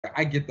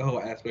I get the whole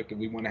aspect of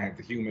we want to have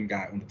the human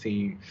guy on the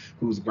team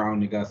who's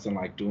grounding us and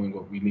like doing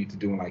what we need to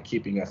do and like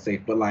keeping us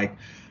safe. But like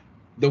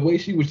the way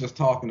she was just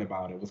talking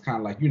about it was kind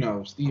of like,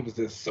 Steve is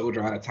this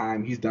soldier out of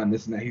time. He's done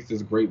this and that. He's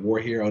this great war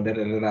hero. Da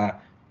da da da.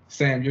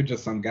 Sam, you're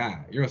just some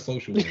guy. You're a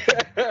social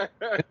worker.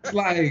 It's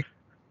like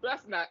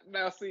that's not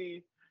now.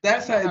 See,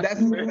 that's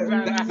exactly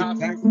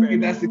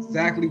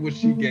what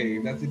she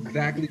gave. That's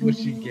exactly what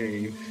she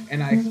gave,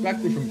 and I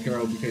expect it from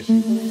Carol because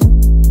she.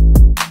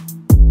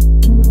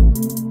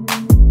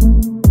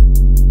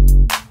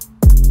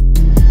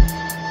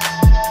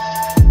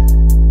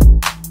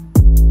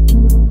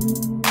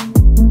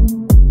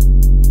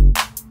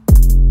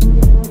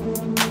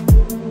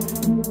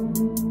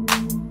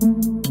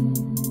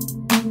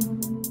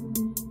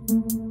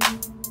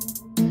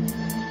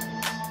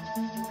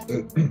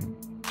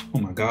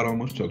 God, I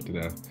almost choked to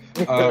death.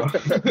 Hello,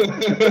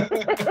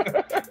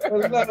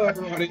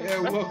 everybody,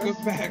 and welcome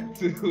back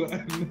to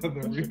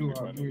another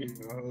Rewind.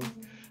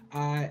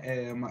 I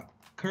am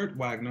Kurt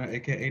Wagner,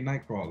 aka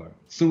Nightcrawler,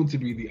 soon to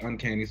be the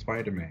Uncanny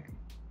Spider-Man.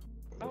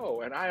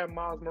 Oh, and I am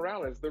Miles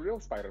Morales, the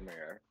real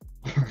Spider-Man.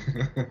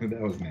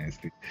 That was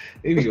nasty.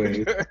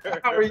 Anyways,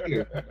 how are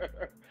you?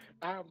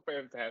 I'm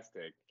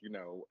fantastic.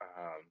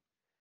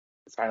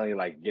 It's finally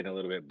like getting a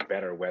little bit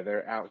better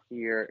weather out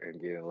here and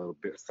getting a little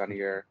bit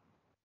sunnier.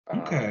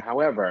 Okay.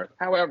 However,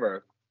 I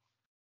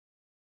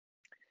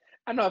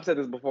know I've said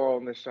this before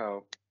on the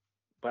show,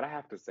 but I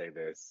have to say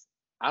this.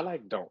 I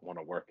don't want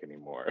to work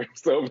anymore.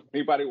 So if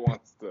anybody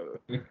wants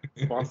to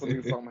sponsor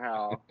me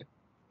somehow,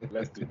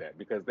 let's do that,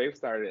 because they've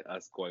started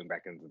us going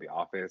back into the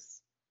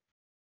office.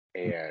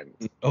 And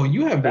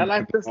you have that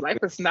life is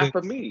not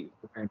for me.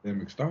 The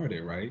pandemic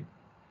started, right?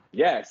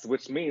 Yes,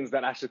 which means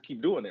that I should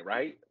keep doing it,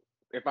 right?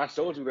 If I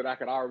showed you that I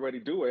could already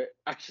do it,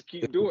 I should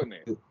keep doing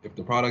it. If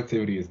the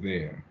productivity is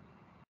there.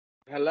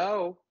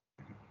 Hello?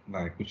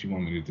 Like, what you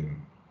want me to do?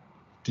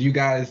 Do you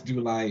guys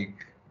do, like,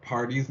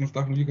 parties and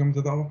stuff when you come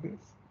to the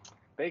office?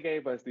 They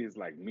gave us these,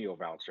 like, meal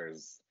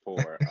vouchers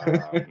for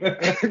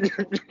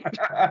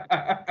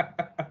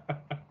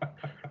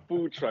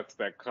food trucks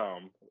that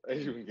come, and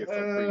you can get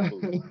some free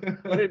food.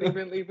 But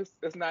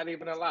it's not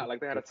even a lot. Like,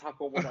 they had a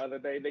taco one the other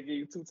day, they give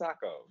you 2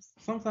 tacos.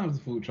 Sometimes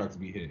the food trucks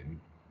be hidden.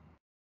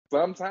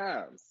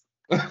 Sometimes.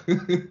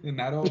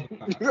 Not all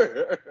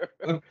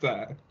the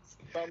time.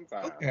 Sometimes.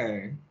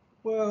 Okay.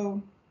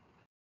 Well,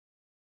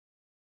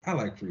 I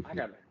like free food.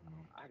 I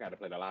gotta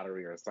play the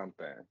lottery or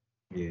something.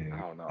 Yeah. I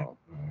don't know.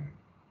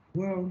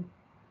 Well,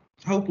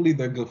 hopefully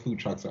the good food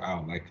trucks are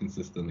out like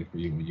consistently for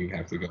you when you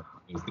have to go.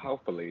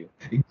 Hopefully.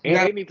 And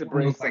they need to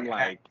bring some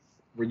like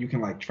where you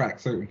can like track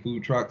certain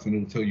food trucks and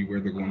it'll tell you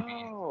where they're going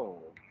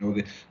to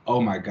be.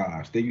 Oh my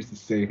gosh, they used to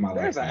save my life.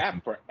 There's an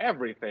app for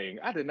everything.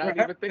 I did not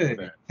even think of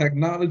that.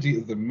 Technology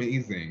is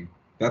amazing.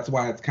 That's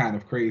why it's kind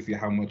of crazy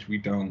how much we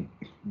don't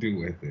do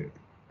with it.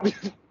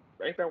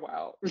 Ain't that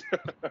wild?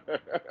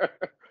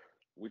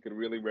 We could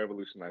really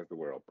revolutionize the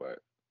world, but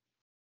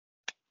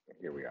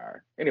here we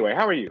are. Anyway,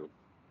 how are you?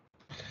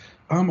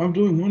 I'm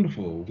doing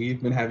wonderful.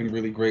 We've been having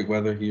really great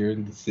weather here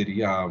in the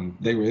city.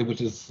 It was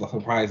just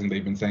surprising.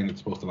 They've been saying it's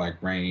supposed to like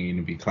rain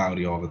and be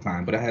cloudy all the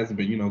time, but it hasn't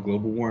been.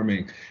 Global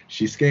warming.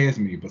 She scares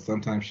me, but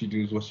sometimes she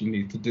does what she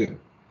needs to do.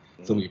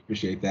 Mm-hmm. So we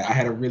appreciate that. I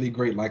had a really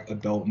great like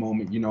adult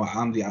moment.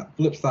 On the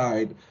flip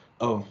side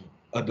of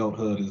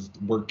adulthood is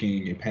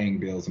working and paying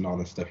bills and all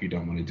that stuff you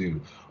don't want to do.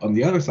 On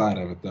the other side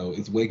of it, though,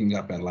 is waking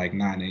up at like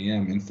 9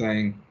 a.m. and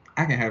saying,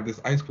 I can have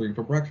this ice cream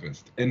for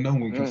breakfast, and no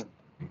one can.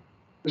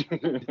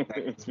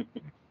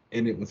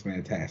 And it was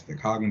fantastic.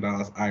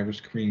 Haagen-Dazs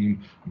Irish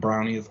cream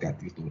brownie. It's got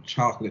these little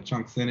chocolate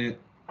chunks in it.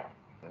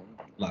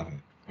 Love it.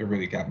 It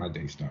really got my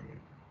day started.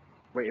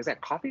 Wait, is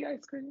that coffee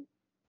ice cream?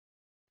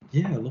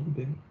 Yeah, a little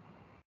bit.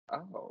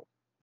 Oh.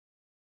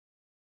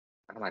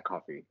 I don't like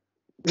coffee.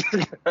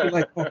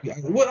 Like coffee.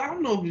 Well, I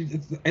don't know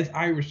if it's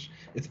Irish.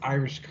 It's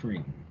Irish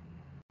cream.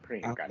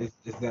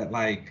 Is that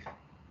like?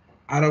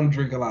 I don't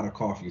drink a lot of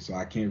coffee, so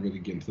I can't really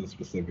get into the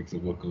specifics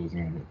of what goes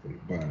on with it.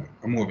 But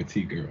I'm more of a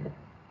tea girl.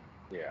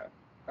 Yeah.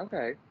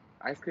 Okay.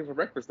 Ice cream for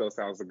breakfast though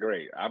sounds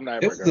great. I'm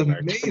not. It was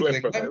amazing.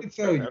 Let me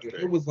tell you,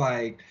 it was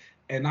like,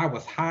 and I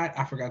was hot.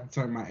 I forgot to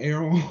turn my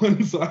air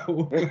on, so I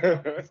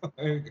was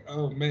like,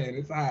 "Oh man,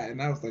 it's hot."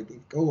 And I was like,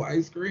 "Let's go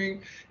ice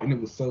cream," and it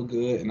was so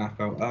good. And I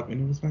felt up,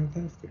 and it was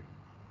fantastic.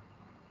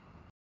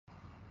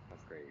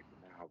 That's great.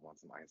 Now I want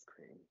some ice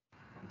cream.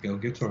 Go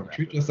get some.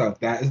 Treat yourself.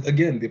 That is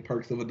again the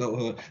perks of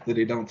adulthood that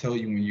they don't tell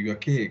you when you're a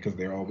kid, because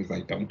they're always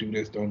like, "Don't do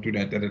this, don't do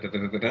that." Da, da, da,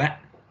 da, da, da.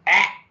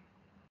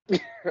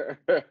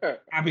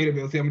 I pay the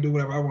bills. I'm gonna do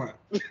whatever I want.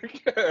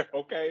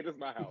 Okay, this is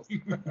my house.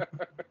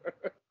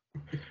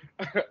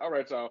 All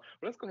right, y'all.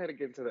 Let's go ahead and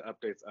get into the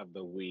updates of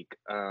the week.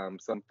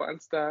 Some fun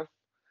stuff,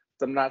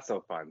 some not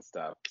so fun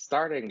stuff.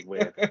 Starting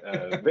with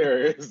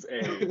there is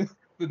a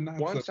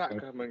one-shot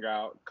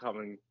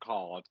coming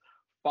called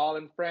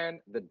Fallen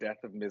Friend: The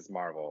Death of Ms.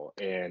 Marvel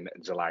in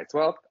July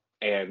 12th,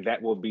 and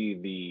that will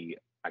be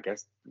I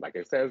guess, like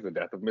it says, the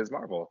death of Ms.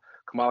 Marvel.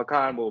 Kamala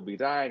Khan will be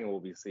dying, and we'll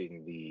be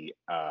seeing the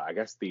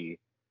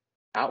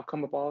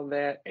outcome of all of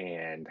that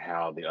and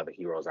how the other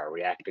heroes are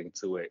reacting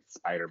to it.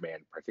 Spider-Man,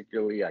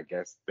 particularly, I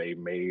guess they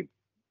made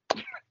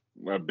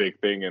a big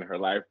thing in her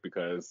life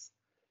because.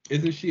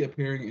 Isn't she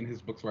appearing in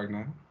his books right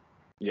now?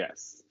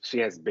 Yes, she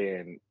has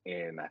been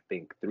in, I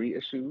think, 3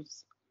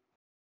 issues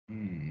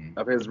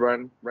of his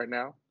run right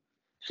now.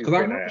 She's Because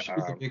I been remember she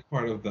was a big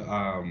part of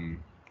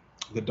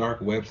the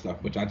dark web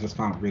stuff, which I just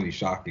found really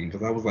shocking.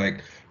 Because I was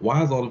like,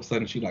 why is all of a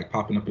sudden she like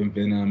popping up in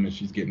Venom and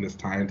she's getting this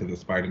tie into the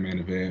Spider-Man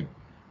event?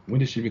 When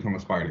did she become a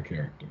Spider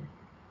character?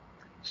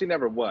 She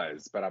never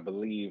was, but I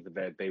believe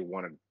that they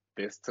wanted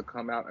this to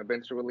come out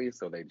eventually,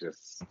 so they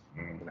just,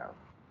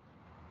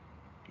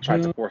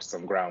 tried to force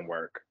some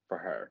groundwork for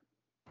her.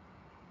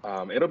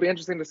 It'll be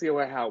interesting to see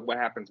what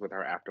happens with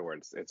her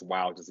afterwards. It's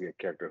wild to see a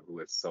character who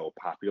is so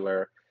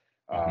popular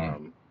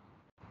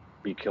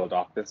be killed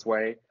off this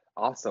way.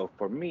 Also,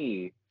 for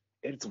me,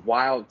 it's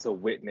wild to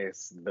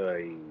witness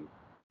the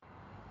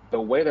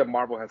way that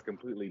Marvel has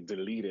completely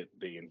deleted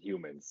the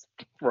Inhumans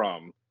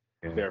from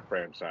their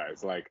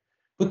franchise. Like,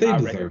 but I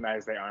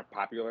recognize they aren't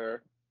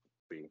popular.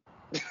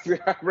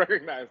 I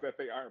recognize that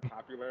they aren't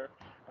popular,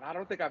 but I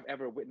don't think I've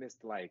ever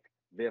witnessed like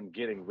them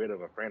getting rid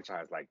of a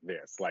franchise like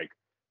this, like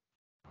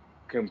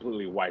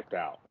completely wiped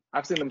out.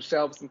 I've seen them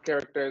shelve some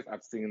characters.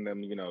 I've seen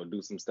them,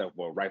 do some stuff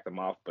or write them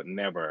off, but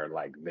never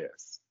like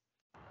this.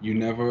 You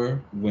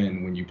never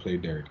win when you play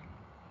dirty.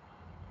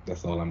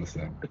 That's all I'm gonna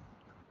say.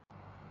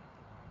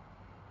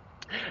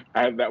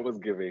 And that was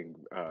giving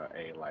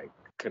a like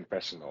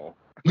confessional.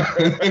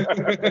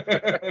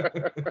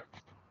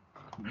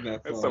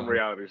 That's some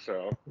reality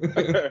show.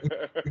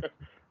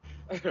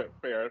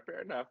 Fair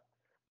enough.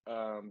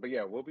 But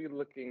yeah, we'll be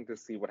looking to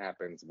see what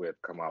happens with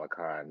Kamala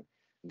Khan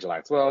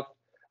July 12th.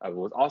 It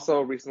was also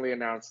recently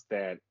announced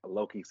that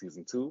Loki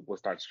season 2 will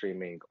start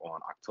streaming on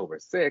October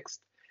 6th,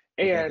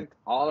 and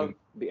all of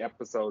the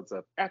episodes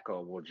of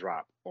Echo will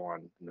drop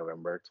on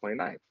November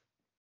 29th.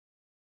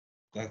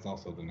 That's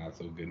also the not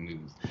so good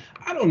news.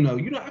 I don't know.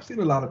 I've seen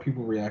a lot of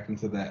people reacting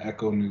to that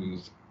Echo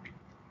news,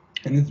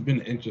 and it's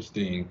been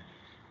interesting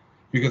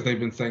because they've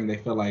been saying they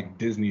feel like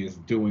Disney is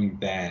doing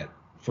that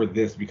for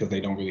this because they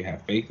don't really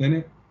have faith in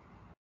it.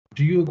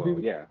 Do you agree?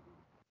 Well, yeah.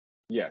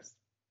 Yes.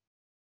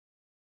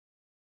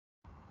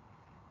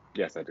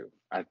 Yes, I do.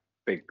 I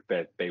think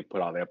that they put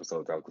all the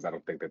episodes out because I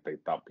don't think that they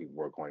thought people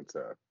were going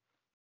to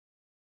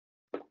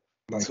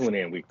tune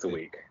in week to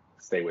week,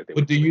 stay with it.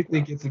 But do you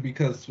think it's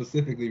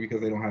specifically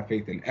because they don't have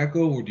faith in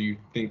Echo, or do you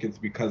think it's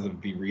because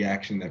of the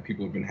reaction that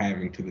people have been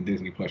having to the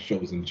Disney Plus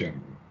shows in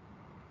general?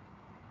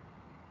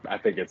 I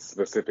think it's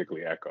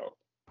specifically Echo.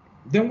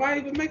 Then why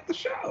even make the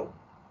show?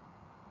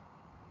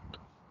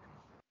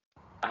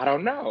 I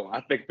don't know.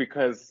 I think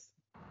because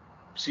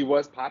she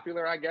was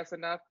popular, I guess,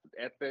 enough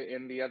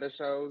in the other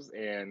shows,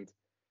 and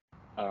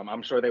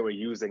I'm sure they were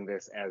using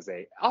this as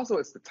also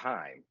it's the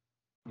time.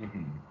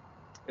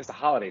 It's the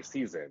holiday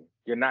season.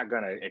 You're not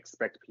gonna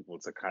expect people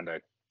to kind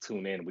of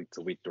tune in week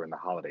to week during the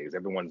holidays.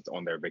 Everyone's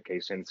on their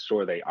vacations.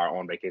 Sure, they are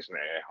on vacation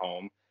at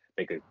home.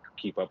 They could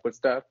keep up with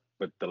stuff,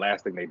 but the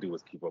last thing they do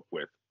is keep up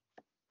with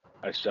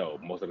a show.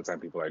 Most of the time,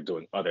 people are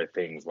doing other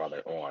things while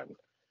they're on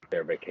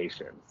their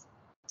vacations.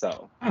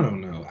 So I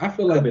don't know. I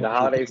feel like could be the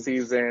holiday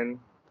season.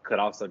 Could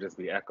also just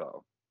be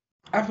Echo.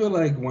 I feel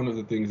like one of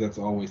the things that's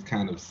always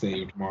kind of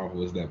saved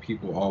Marvel is that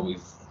people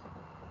always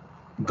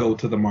go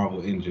to the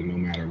Marvel engine no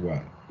matter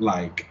what.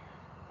 Like,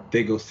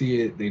 they go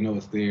see it, they know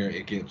it's there,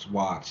 it gets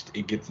watched,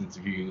 it gets its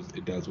views,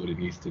 it does what it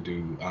needs to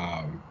do.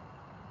 I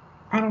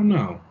don't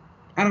know.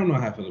 I don't know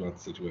how I feel about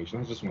the situation.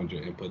 I just wanted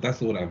your input.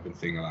 That's what I've been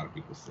seeing a lot of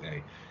people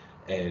say,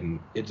 and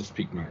it just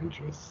piqued my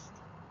interest.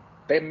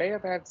 They may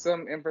have had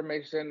some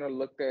information or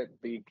looked at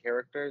the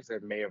characters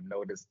and may have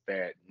noticed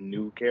that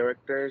new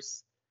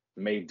characters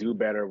may do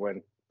better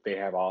when they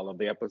have all of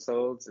the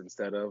episodes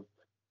instead of,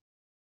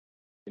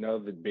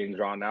 being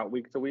drawn out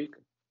week to week.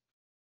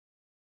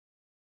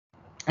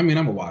 I mean,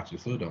 I'm a watcher,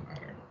 so it don't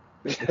matter.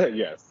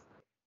 Yes.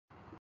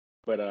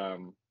 But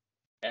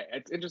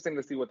it's interesting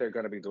to see what they're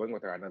going to be doing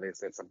with her. I know they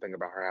said something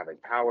about her having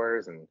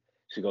powers and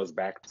she goes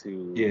back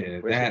to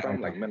where's she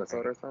from, like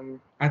Minnesota or something.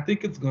 I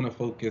think it's gonna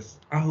focus.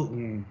 I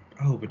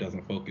hope it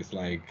doesn't focus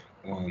like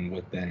on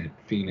what that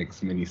Phoenix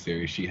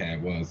miniseries she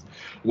had was,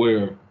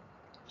 where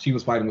she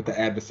was fighting with the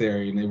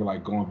adversary and they were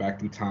like going back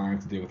through time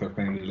to deal with her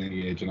family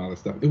lineage and all that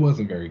stuff. It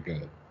wasn't very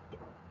good.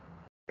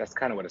 That's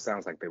kind of what it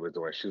sounds like they were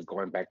doing. She was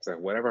going back to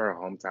whatever her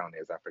hometown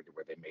is. I forget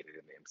where they made it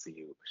in the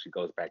MCU. She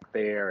goes back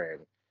there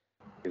and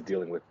is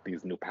dealing with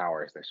these new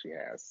powers that she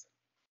has.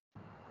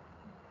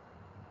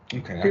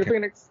 Okay.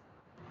 Phoenix.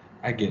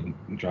 I get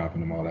dropping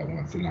them all at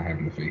once and not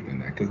having the faith in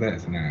that because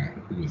that's not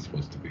who it's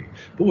supposed to be.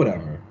 But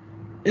whatever.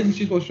 Isn't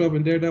she supposed to show up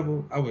in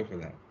Daredevil? I'll wait for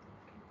that.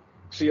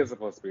 She is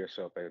supposed to be a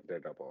show up in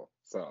Daredevil.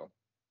 So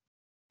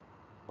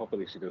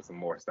hopefully she does some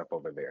more stuff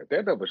over there.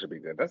 Daredevil should be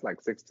good. That's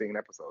like 16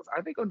 episodes.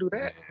 Are they going to do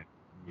that?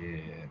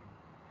 Yeah.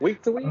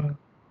 Week to week?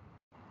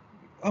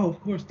 Of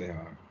course they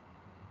are.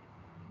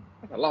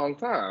 That's a long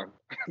time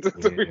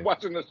to be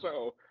watching the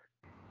show.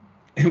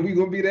 And we're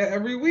going to be there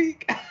every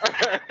week.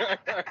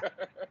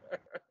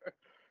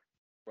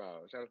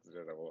 Wow, shout out to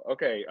Daredevil.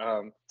 Okay,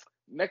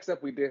 next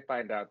up, we did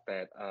find out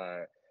that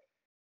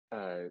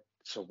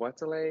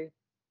Chiwetel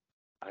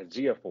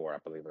Ejiofor, I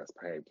believe that's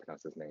how you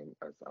pronounce his name.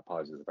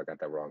 Apologies if I got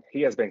that wrong.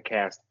 He has been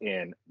cast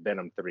in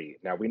Venom 3.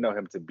 Now, we know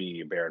him to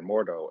be Baron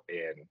Mordo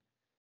in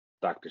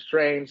Doctor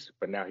Strange,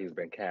 but now he's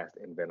been cast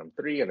in Venom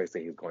 3, and they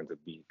say he's going to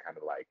be kind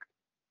of like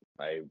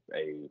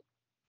a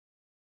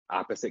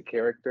opposite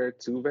character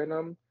to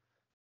Venom.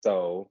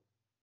 So,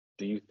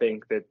 do you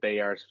think that they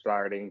are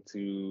starting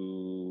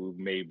to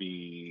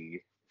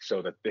maybe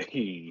show that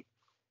Baron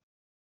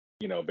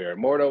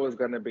Mordo is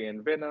going to be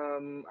in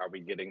Venom? Are we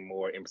getting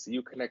more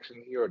MCU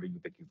connection here, or do you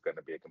think he's going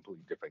to be a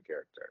completely different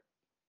character?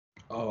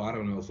 Oh, I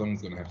don't know.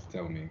 Someone's going to have to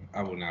tell me.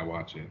 I will not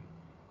watch it.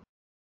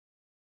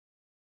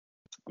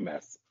 A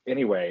mess.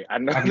 Anyway, I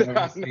know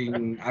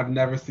I've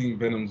never seen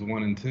Venoms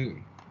 1 and 2.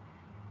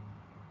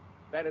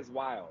 That is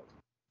wild.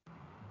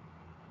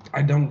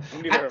 I don't.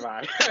 Neither have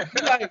I.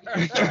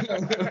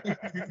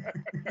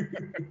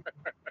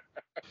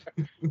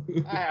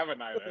 I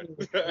haven't either.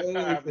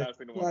 I have not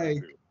seen one or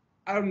two.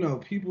 I don't know.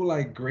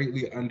 People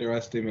greatly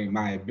underestimate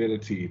my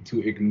ability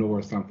to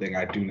ignore something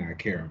I do not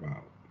care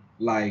about.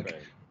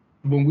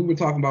 When we were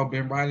talking about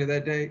Ben Reilly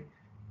that day,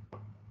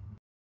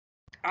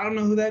 I don't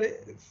know who that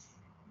is.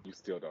 You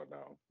still don't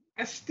know.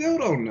 I still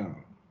don't know.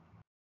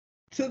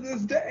 To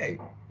this day.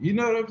 You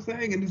know what I'm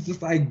saying? And it's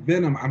just like,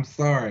 Venom, I'm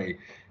sorry.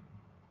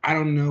 I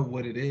don't know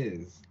what it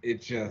is.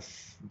 It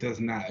just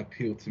does not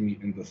appeal to me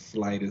in the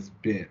slightest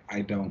bit.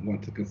 I don't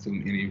want to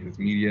consume any of his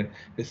media.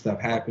 This stuff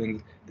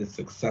happens. It's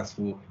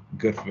successful.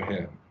 Good for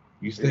him.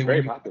 It's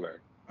very popular.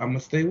 I'm going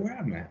to stay where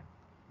I'm at.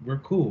 We're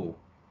cool.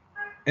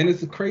 And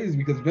it's crazy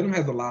because Venom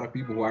has a lot of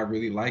people who I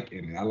really like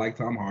in it. I like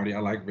Tom Hardy. I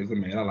like Riz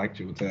Ahmed. I like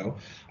Chiwetel.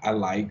 I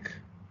like...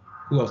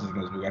 Who else is in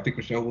this movie? I think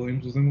Michelle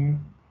Williams was in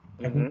one.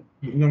 Mm-hmm.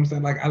 You know what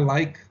I'm saying? I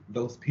like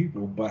those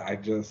people, but I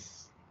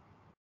just...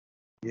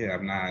 Yeah,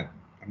 I'm not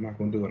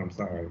going to do it. I'm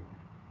sorry.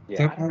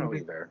 Yeah, I don't know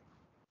either.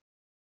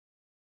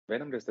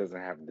 Venom just doesn't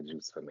have the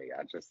juice for me.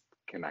 I just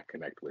cannot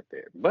connect with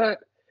it. But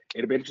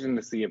it'll be interesting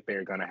to see if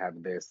they're going to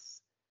have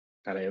this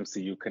kind of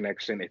MCU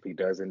connection if he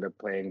does end up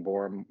playing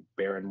Baron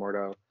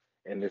Mordo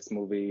in this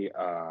movie.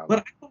 But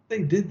I thought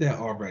they did that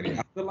already.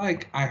 I feel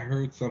like I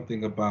heard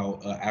something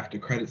about after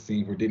credit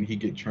scene where didn't he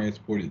get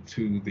transported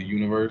to the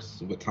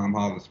universe with Tom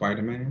Holland and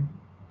Spider-Man?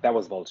 That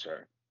was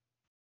Vulture.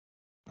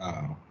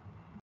 Oh.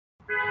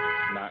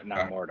 Not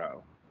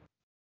Mordo.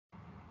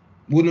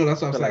 Well, no,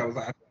 that's what I'm saying.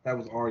 I thought that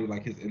was already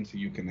his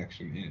MCU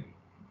connection in.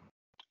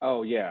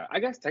 Oh, yeah. I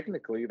guess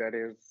technically that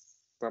is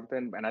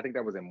something. And I think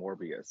that was in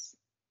Morbius.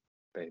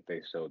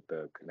 They showed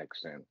the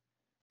connection,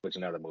 which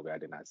another movie I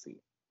did not see.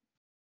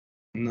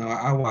 No,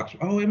 I watched.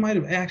 Oh, it might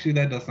have. Actually,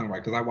 that does sound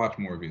right because I watched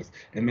Morbius.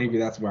 And maybe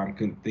that's where I'm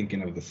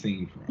thinking of the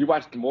scene from. You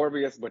watched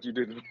Morbius, but you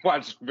didn't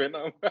watch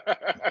Venom?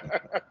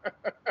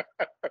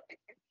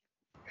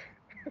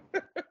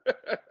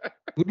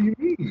 What do you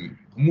mean?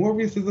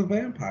 Morbius is a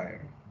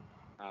vampire.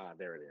 Ah,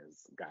 there it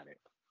is. Got it.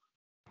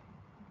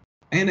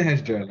 And it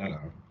has Jared Leto.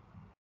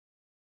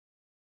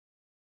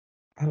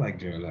 I like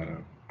Jared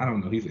Leto. I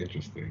don't know. He's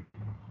interesting.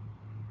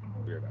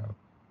 Weirdo.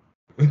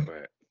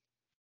 But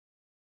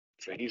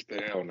he's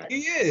the hell now.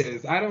 He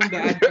is. I don't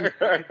know.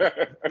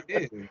 He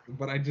is.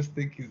 But I just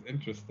think he's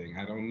interesting.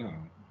 I don't know.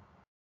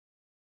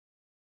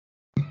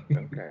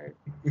 Okay.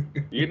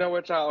 You know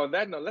what, y'all? On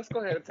that note, let's go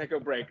ahead and take a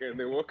break, and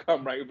then we'll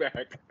come right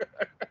back.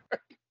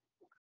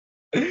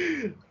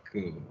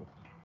 Cool.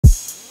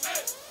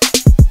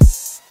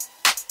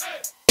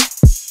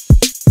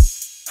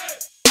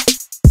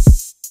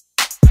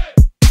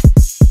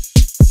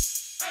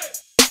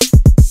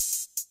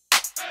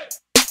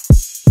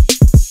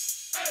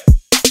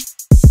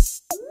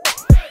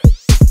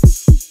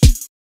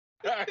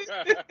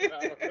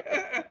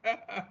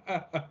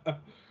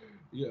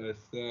 Yes,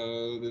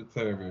 so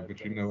determined,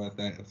 but you know what?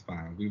 That is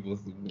fine.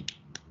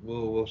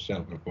 We'll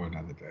shelve it for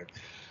another day.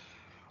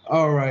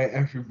 All right,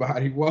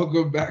 everybody,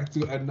 welcome back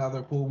to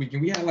another pool week.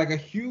 And we had a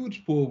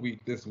huge pool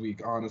week this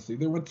week, honestly.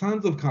 There were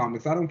tons of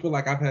comics. I don't feel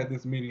like I've had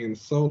this many in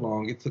so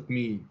long. It took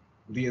me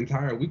the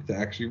entire week to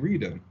actually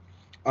read them.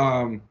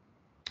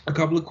 A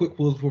couple of quick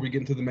pulls before we get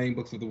into the main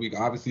books of the week.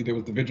 Obviously, there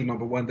was the Vigil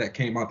 #1 that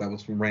came out. That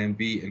was from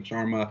Raney and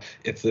Sharma.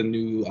 It's a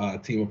new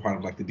team, a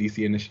part of the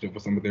DC initiative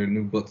with some of their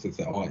new books. It's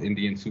an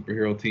all-Indian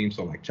superhero team,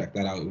 so check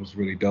that out. It was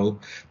really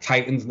dope.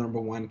 Titans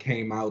 #1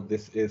 came out.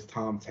 This is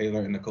Tom Taylor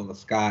and Nicola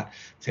Scott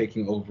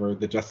taking over.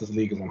 The Justice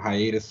League is on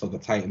hiatus, so the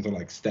Titans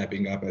are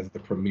stepping up as the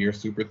premier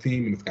super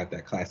team, and it's got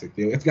that classic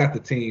feel. It's got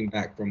the team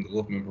back from the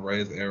Wolfman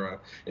Perez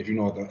era, if you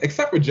know what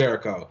except for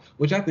Jericho,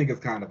 which I think is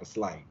kind of a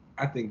slight.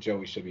 I think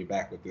Joey should be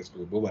back with this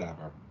group, but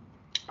whatever.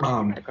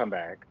 I come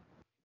back.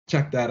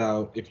 check that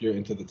out if you're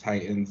into the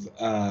Titans.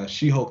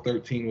 She-Hulk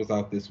 13 was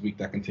out this week.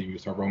 That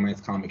continues her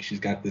romance comic. She's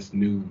got this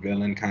new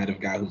villain kind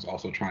of guy who's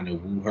also trying to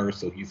woo her,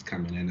 so he's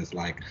coming in as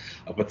like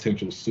a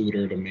potential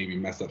suitor to maybe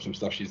mess up some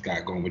stuff she's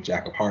got going with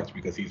Jack of Hearts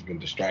because he's been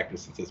distracted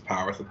since his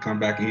powers have come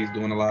back and he's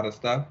doing a lot of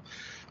stuff.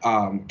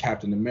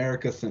 Captain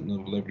America,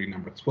 Sentinel of Liberty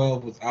number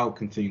 12 was out,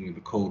 continuing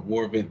the Cold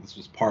War event. This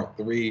was part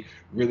 3.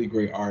 Really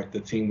great art. The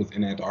team was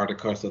in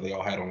Antarctica, so they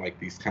all had on like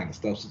these kind of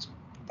stuff. So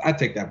I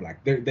take that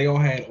black. They all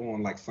had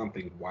on like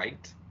something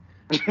white,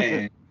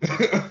 and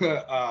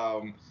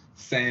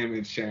Sam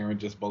and Sharon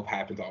just both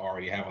happen to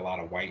already have a lot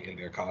of white in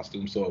their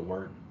costumes, so it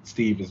worked.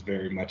 Steve is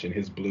very much in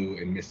his blue,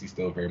 and Misty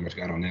still very much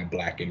got on that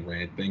black and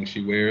red thing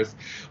she wears,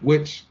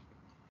 which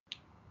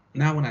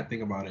now when I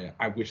think about it,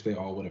 I wish they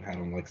all would have had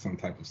on like some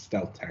type of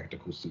stealth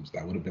tactical suits.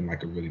 That would have been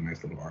like a really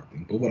nice little art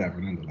thing. But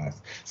whatever,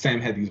 nonetheless. Sam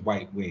had these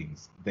white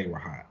wings. They were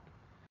hot.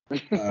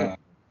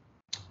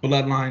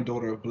 Bloodline,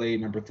 Daughter of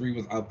Blade, number 3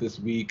 was out this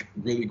week.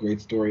 Really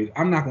great story.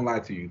 I'm not gonna lie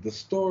to you. The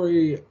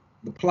story,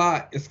 the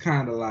plot is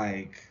kind of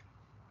like.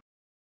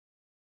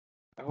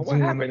 What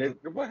happened?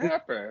 What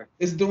happened?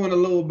 It's doing a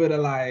little bit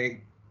of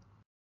like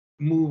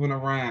moving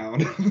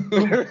around.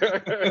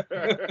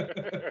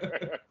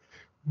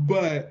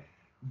 But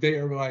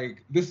they're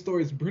like, this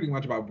story is pretty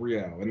much about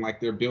Brielle, and like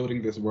they're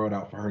building this world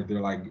out for her.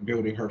 They're like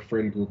building her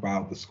friend group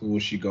out, the school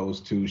she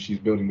goes to. She's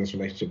building this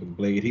relationship with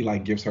Blade. He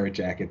like gives her a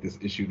jacket, this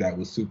issue that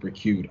was super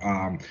cute.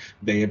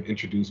 They have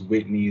introduced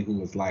Whitney, who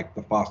was like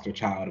the foster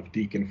child of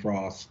Deacon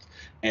Frost,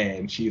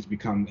 and she has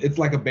become, it's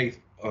like a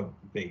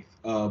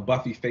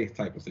Buffy Faith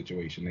type of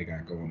situation they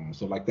got going on.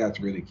 So like that's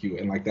really cute,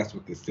 and like that's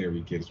what this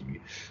series gives me.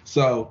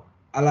 So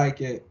I like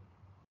it.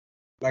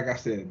 Like I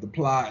said, the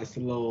plot is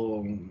a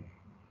little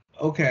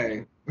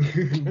okay.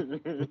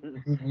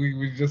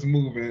 we just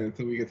move in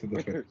until we get to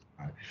the finish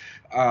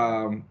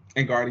line.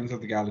 And Guardians of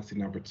the Galaxy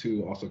number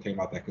 2 also came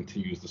out. That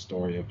continues the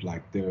story of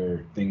like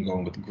their thing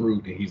going with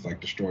Groot, and he's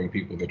like destroying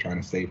people. They're trying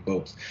to save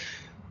folks.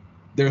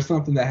 There's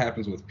something that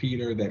happens with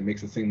Peter that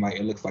makes it seem like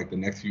it looks like the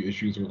next few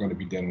issues we're going to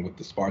be dealing with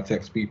the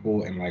Spartex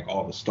people and like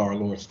all the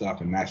Star-Lord stuff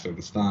and Master of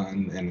the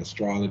Sun and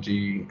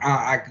astrology.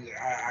 I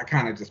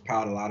kind of just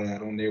piled a lot of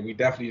that on there. We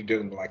definitely are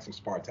dealing with like some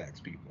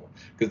Spartex people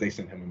because they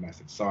sent him a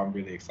message. So I'm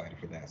really excited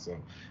for that. So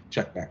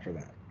check back for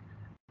that.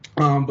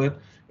 But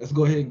let's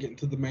go ahead and get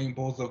into the main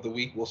bulls of the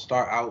week. We'll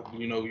start out,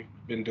 we've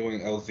been doing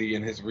LZ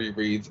and his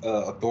rereads.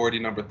 Authority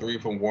number 3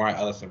 from Warren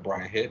Ellis and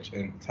Bryan Hitch.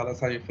 And tell us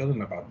how you're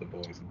feeling about the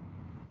boys.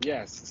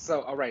 Yes.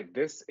 So, all right,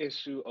 this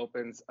issue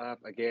opens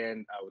up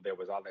again. There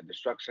was all that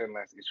destruction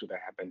last issue that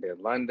happened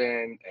in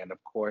London. And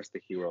of course,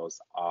 the heroes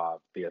of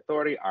the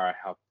Authority are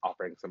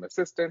offering some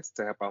assistance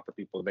to help out the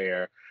people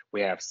there.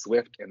 We have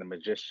Swift and the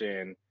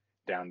Magician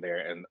down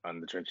there and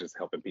on the trenches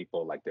helping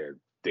people, like they're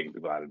digging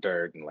people out of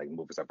dirt and like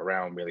moving stuff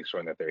around, really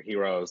showing that they're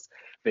heroes.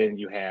 Then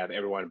you have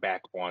everyone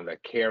back on the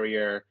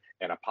carrier,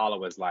 and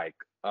Apollo is like,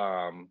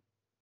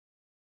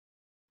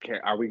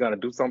 are we going to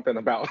do something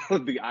about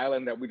the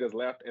island that we just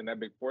left in that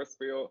big force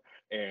field?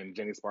 And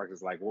Jenny Sparks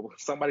is like, well,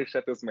 somebody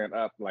shut this man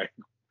up. Like,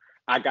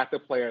 I got the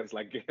plans,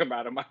 like, get him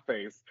out of my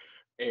face.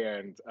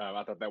 And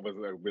I thought that was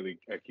a really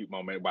cute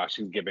moment while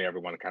she's giving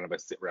everyone kind of a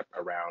sit rep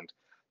around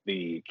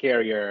the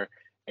carrier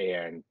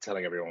and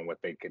telling everyone what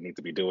they need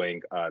to be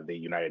doing. The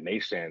United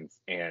Nations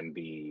and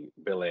the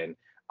villain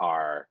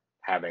are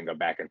having a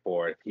back and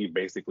forth. He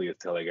basically is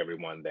telling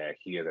everyone that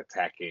he is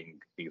attacking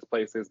these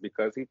places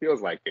because he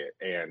feels like it.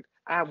 And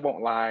I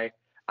won't lie,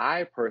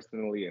 I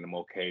personally am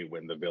okay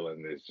when the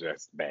villain is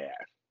just bad.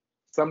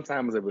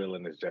 Sometimes the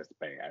villain is just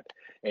bad.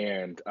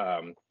 And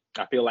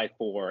I feel like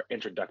for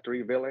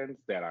introductory villains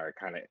that are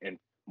kind of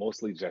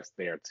mostly just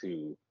there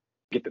to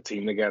get the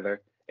team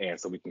together, and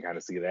so we can kind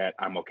of see that,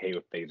 I'm okay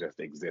if they just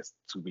exist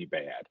to be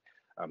bad.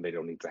 They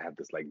don't need to have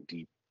this like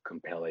deep,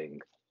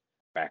 compelling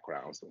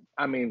background. So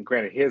I mean,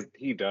 granted,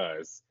 he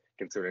does,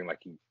 considering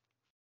like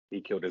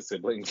he killed his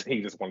siblings,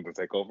 he just wanted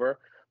to take over.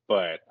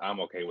 But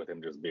I'm okay with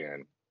him just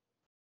being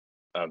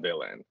a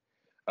villain.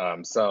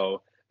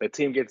 So the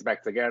team gets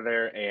back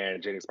together,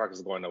 and Jenny Sparks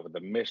is going over the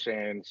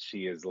mission.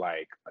 She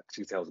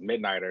tells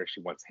Midnighter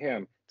she wants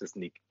him to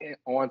sneak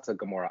onto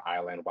Gamora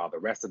Island while the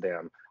rest of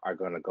them are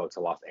going to go to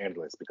Los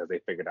Angeles because they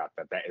figured out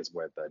that is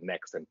where the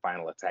next and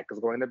final attack is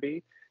going to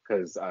be,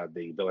 because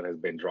the villain has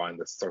been drawing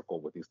this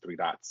circle with these 3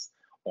 dots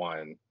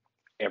on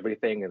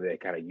everything, and they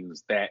kind of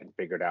used that and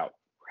figured out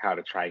how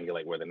to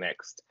triangulate where the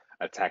next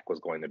attack was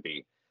going to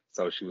be.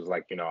 So she was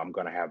like, I'm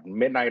going to have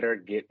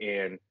Midnighter get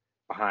in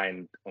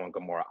behind on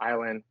Gamora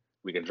Island.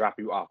 We can drop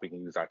you off. We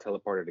can use our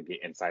teleporter to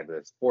get inside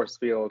this force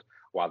field,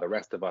 while the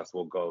rest of us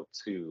will go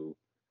to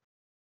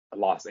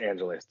Los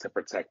Angeles to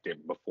protect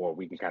it before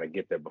we can kind of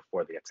get there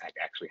before the attack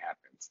actually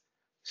happens.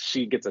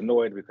 She gets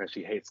annoyed because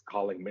she hates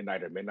calling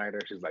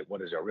Midnighter. She's like,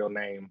 what is your real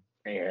name?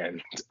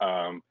 And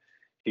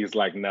he's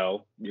like,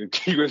 no, you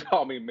would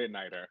call me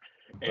Midnighter.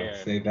 And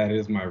say that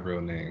is my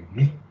real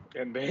name.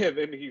 And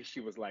then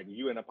she was like,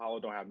 you and Apollo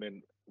don't have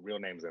real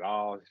names at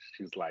all.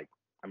 She's like,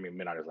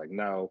 Midnighter's like,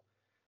 no.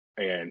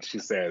 And she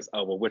says,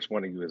 oh, well, which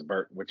one of you is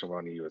Bert? Which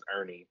one of you is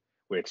Ernie?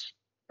 Which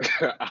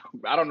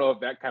I don't know if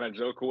that kind of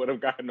joke would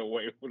have gotten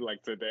away with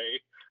like today,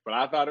 but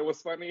I thought it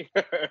was funny.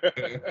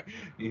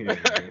 Yeah,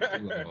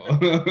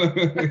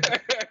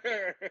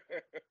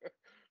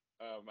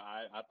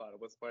 I thought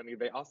it was funny.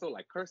 They also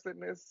like cursed in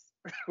this,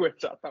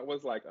 which I thought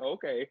was like, oh,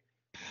 okay.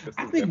 This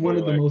I is think one definitely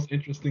of the like, most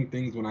interesting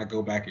things when I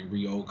go back and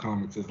read old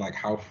comics is like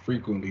how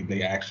frequently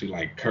they actually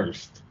like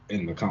cursed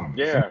in the comics.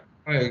 yeah,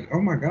 Like,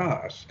 oh my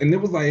gosh. And it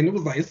was like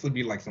it would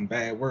be like some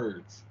bad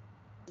words.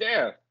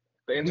 yeah.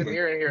 The It was like,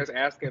 engineer in here is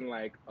asking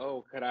like,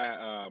 "Oh, could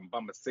I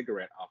bum a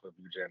cigarette off of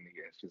you, Jenny?"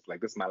 And she's like,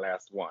 "This is my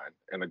last one."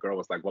 And the girl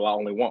was like, "Well, I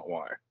only want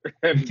one."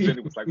 And Jenny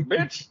was like,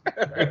 "Bitch." And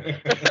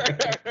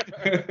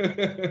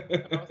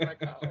I was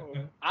like, "Oh,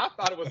 I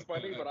thought it was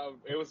funny, but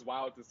it was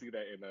wild to see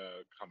that in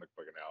a comic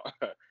book now."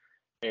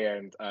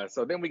 And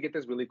so then we get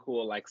this really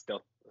cool like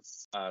stealth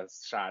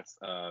shots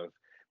of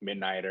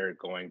Midnighter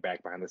going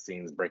back behind the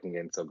scenes, breaking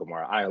into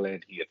Gamora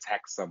Island. He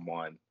attacks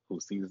someone who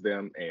sees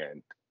them,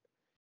 and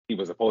he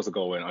was supposed to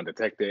go in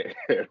undetected,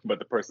 but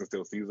the person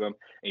still sees him.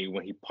 And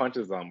when he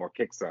punches them or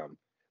kicks them,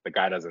 the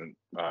guy doesn't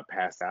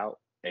pass out,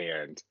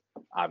 and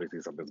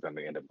obviously something's going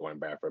to end up going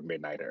bad for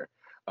Midnighter.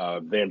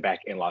 Then back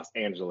in Los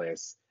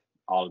Angeles,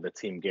 all of the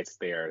team gets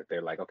there.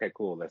 They're like, okay,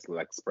 cool, let's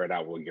like spread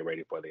out. We'll get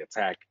ready for the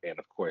attack, and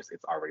of course,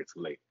 it's already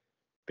too late.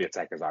 The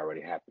attack is already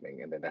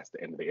happening, and then that's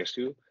the end of the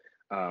issue.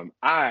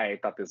 I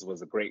thought this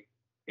was a great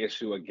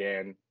issue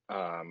again.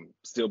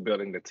 Still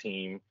building the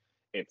team.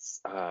 It's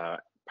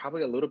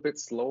probably a little bit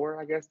slower,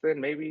 I guess, than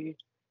maybe,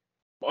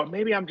 or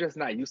maybe I'm just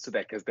not used to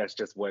that because that's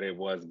just what it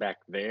was back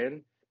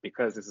then.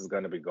 Because this is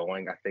going to be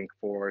going, I think,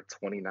 for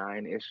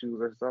 29 issues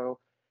or so.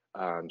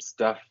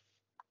 Stuff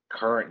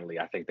currently,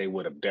 I think they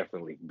would have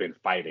definitely been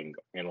fighting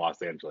in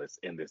Los Angeles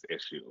in this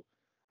issue,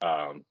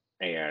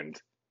 and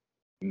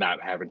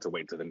not having to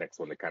wait to the next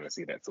one to kind of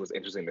see that. So it's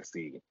interesting to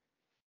see.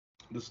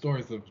 the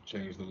stories have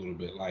changed a little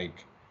bit.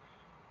 Like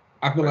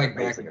I feel Or the like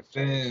back pacing has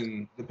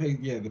changed.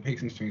 then the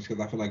pacing's changed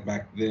because I feel like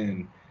back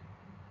then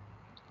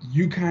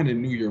you kind of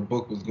knew your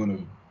book was going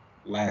to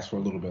last for a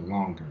little bit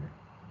longer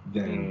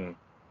than Mm.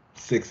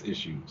 6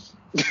 issues.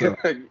 So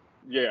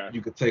Yeah.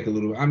 you could take a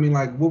little. I mean,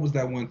 like, what was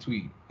that one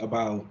tweet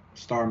about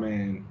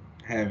Starman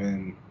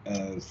having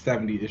a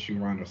 70 issue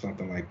run or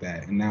something like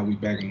that? And now we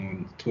begging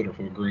on Twitter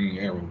for a Green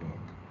Arrow book.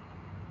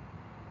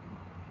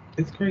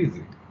 It's crazy,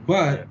 Yeah,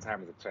 but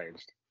times have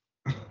changed.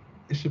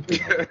 it should pay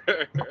off.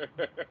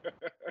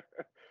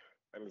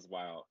 That was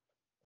wild.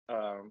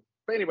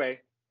 But anyway,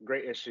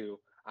 great issue.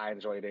 I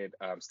enjoyed it.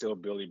 Still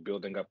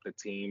building up the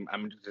team.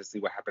 I'm interested to see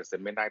what happens to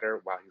Midnighter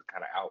while he's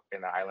kind of out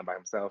in the island by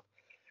himself.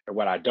 And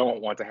what I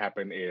don't want to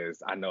happen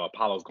is I know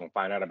Apollo's gonna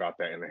find out about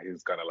that, and then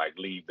he's gonna like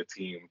leave the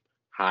team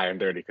high and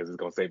dirty because he's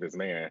gonna save his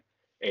man.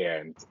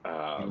 And He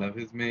love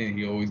his man.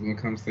 He always gonna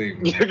come save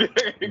him. he's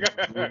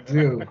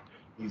Do.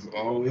 He's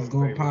gonna always come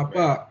gonna save his pop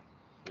man. up.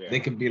 They Yeah.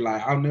 could be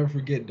like, I'll never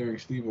forget during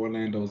Steve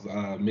Orlando's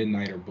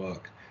Midnighter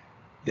book.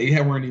 They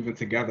weren't even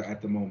together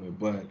at the moment,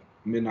 but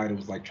Midnighter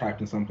was like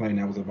trapped in some plane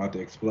that was about to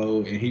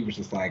explode, and he was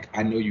just like,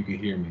 I know you can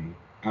hear me.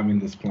 I'm in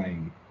this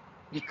plane.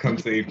 Come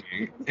save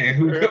me. And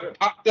who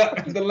popped up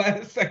at the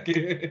last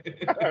second?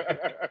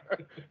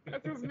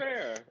 That's his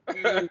man.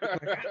 Like,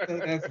 I know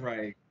that's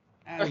right.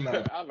 I love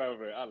it. I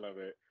love it. I love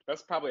it.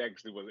 That's probably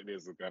actually what it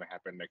is going to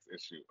happen next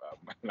issue.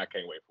 And I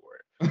can't wait for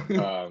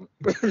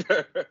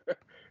it.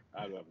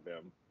 I love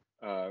them.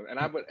 And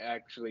I would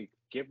actually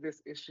give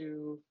this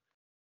issue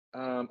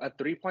a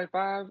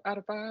 3.5 out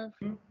of 5.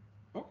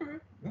 Okay,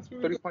 that's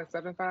really good.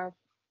 3.75.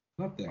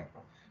 Love that.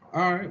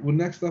 All right. Well,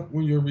 next up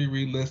on your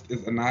reread list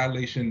is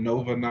Annihilation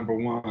Nova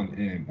 #1.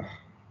 And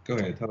go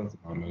ahead, tell us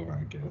about Nova,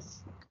 I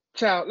guess.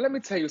 Child, let me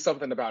tell you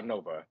something about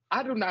Nova.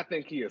 I do not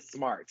think he is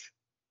smart.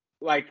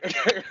 Like,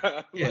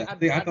 Yeah, I I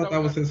thought don't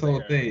that was his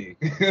whole understand.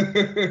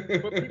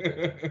 thing.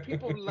 But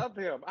people love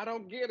him. I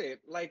don't get it.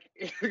 Like,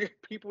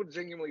 people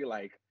genuinely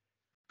like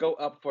go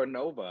up for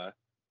Nova.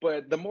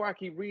 But the more I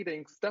keep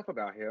reading stuff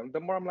about him, the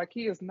more I'm like,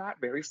 he is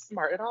not very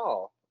smart at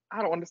all.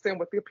 I don't understand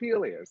what the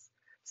appeal is.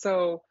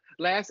 So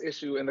last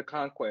issue in the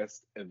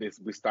Conquest, this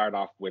we start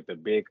off with the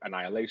big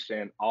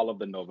annihilation. All of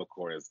the Nova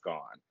Corps is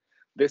gone.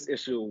 This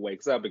issue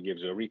wakes up and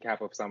gives you a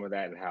recap of some of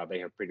that and how they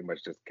have pretty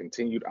much just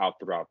continued out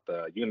throughout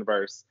the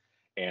universe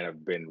and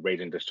have been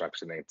raging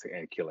destruction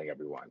and killing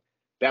everyone.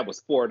 That was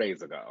 4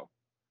 days ago.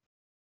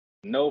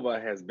 Nova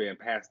has been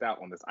passed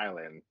out on this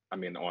island. I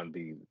mean, on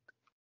the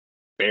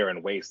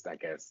barren waste, I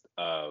guess,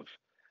 of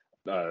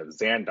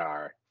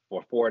Xandar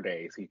for 4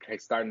 days.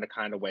 He's starting to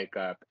kind of wake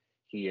up.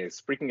 He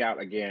is freaking out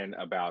again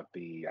about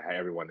the how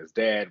everyone is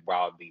dead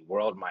while the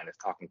world mind is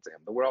talking to him.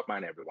 The world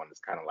mind, everyone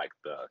is kind of like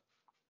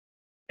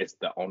it's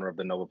the owner of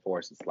the Nova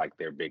Force. It's like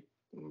their big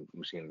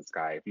machine in the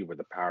sky. If you were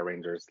the Power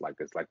Rangers, like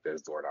it's like the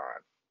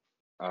Zordon.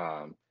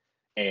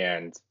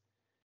 And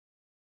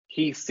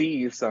he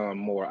sees some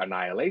more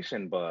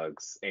annihilation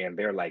bugs, and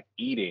they're like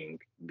eating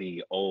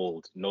the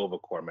old Nova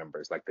Corps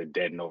members, like the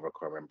dead Nova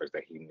Corps members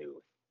that he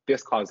knew.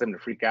 This caused him to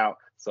freak out.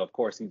 So of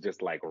course he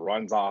just like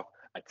runs off,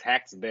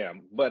 attacks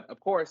them. But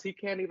of course he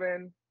can't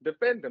even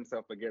defend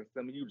himself against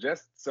them. You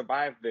just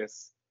survived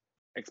this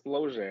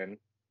explosion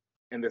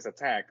in this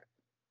attack.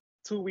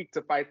 Too weak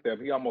to fight them,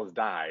 he almost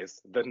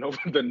dies. The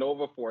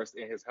Nova Force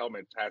in his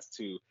helmet has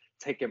to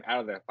take him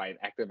out of that fight,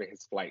 activate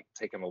his flight,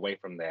 take him away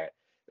from that.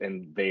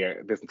 And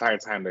this entire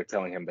time they're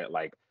telling him that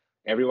like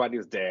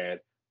everybody's dead,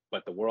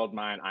 but the world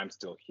mind, I'm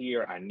still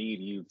here. I need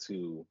you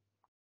to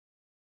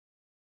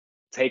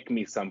take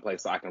me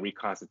someplace so I can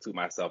reconstitute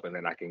myself, and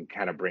then I can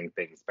kind of bring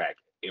things back.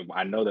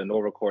 I know the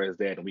Nova Corps is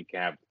dead, and we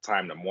can have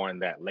time to mourn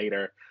that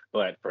later.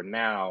 But for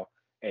now,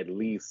 at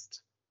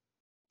least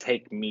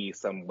take me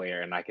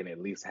somewhere, and I can at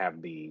least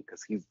have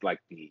because he's like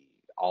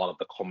all of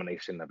the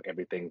culmination of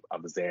everything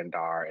of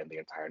Xandar and the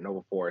entire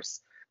Nova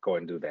Force. Go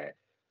and do that.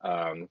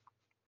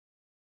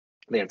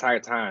 The entire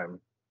time,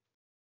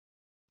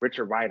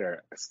 Richard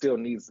Rider still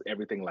needs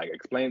everything like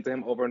explained to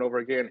him over and over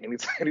again.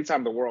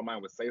 Anytime the world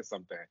mind would say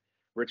something,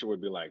 Richard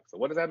would be like, "So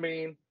what does that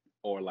mean?"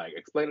 Or like,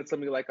 "Explain it to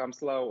me like I'm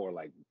slow," or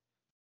like,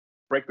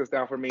 "Break this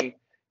down for me."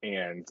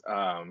 And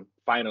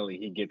finally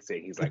he gets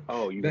it. He's like,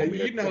 "Oh, you want me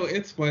to?" You know,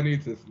 it's funny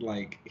to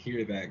like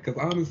hear that, because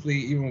honestly,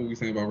 even when we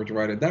say about Richard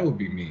Rider, that would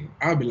be me.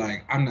 I'd be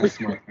like, "I'm not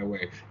smart that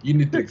way. You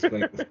need to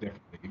explain this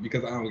differently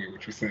because I don't get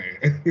what you're saying."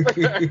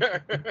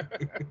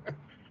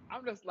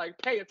 I'm just like,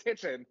 pay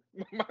attention,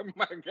 my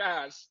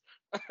gosh.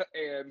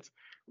 And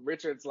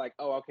Richard's like,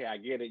 "Oh, okay, I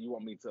get it. You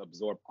want me to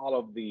absorb all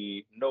of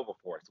the Nova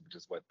Force, which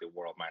is what the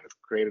world mind is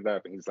created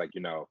of." And he's like,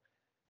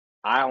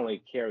 I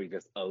only carry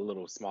just a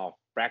little small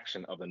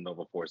fraction of the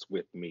Nova Force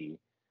with me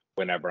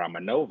whenever I'm a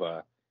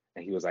Nova.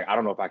 And he was like, "I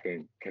don't know if I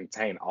can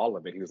contain all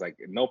of it." He was like,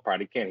 "No,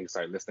 probably can." He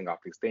started listing off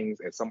these things.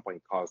 At some point,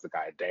 he calls the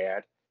guy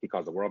Dad. He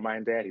calls the world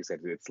mind Dad. He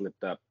said it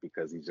slipped up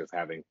because he's just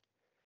having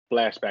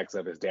flashbacks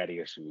of his daddy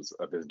issues,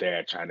 of his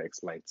dad trying to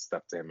explain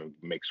stuff to him and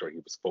make sure he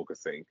was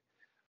focusing.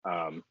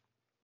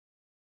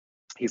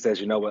 He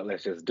says, "You know what,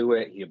 let's just do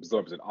it." He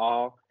absorbs it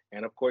all.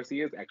 And of course,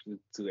 he is actually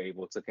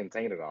able to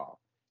contain it all.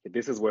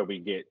 This is where we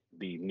get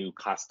the new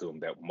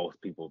costume that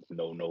most people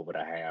know Nova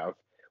to have,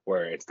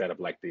 where instead of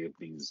like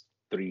these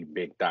 3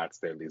 big dots,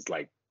 there are these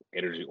like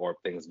energy orb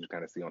things you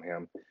kind of see on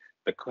him.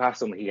 The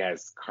costume he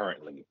has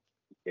currently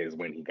is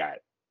when he got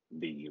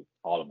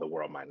all of the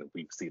world mind.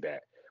 We see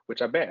that,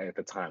 which I bet at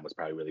the time was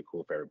probably really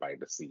cool for everybody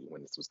to see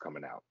when this was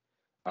coming out.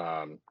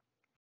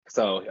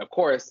 So of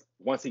course,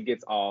 once he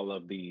gets all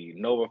of the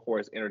Nova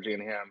Force energy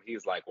in him,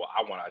 he's like, "Well,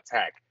 I want to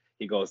attack."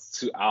 He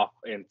goes off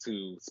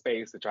into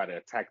space to try to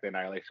attack the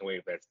Annihilation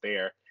wave that's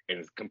there, and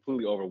is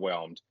completely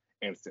overwhelmed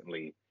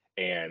instantly.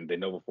 And the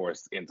Nova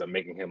Force ends up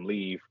making him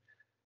leave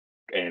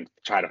and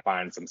try to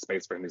find some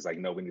space for him. He's like,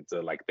 "No, we need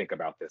to like think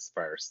about this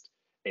first."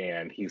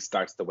 And he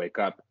starts to wake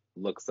up,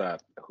 looks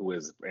up, who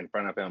is in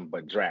front of him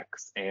but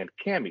Drax and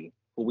Cammy,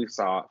 who we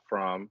saw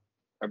from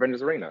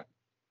Avengers Arena.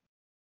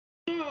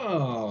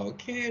 Oh,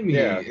 Cammy.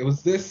 Yeah.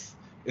 Is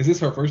this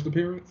her first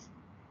appearance?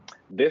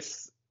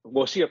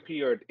 Well, she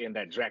appeared in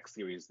that Drax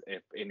series.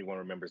 If anyone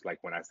remembers, like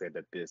when I said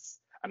that this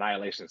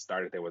Annihilation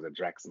started, there was a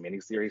Drax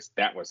miniseries.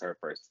 That was her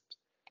first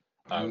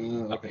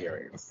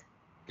appearance.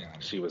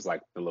 She was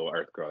like the little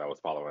Earth girl that was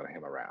following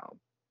him around.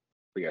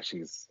 But yeah,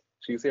 she's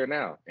here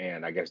now,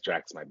 and I guess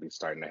Drax might be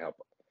starting to help.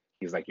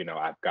 He's like,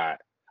 "I've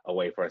got a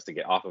way for us to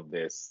get off of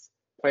this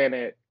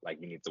planet.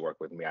 Like, you need to work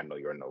with me. I know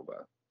you're a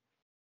Nova."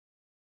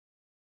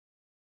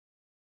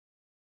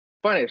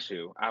 Fun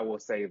issue. I will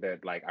say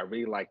that like I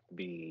really like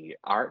the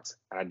art.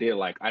 I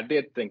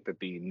did think that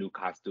the new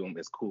costume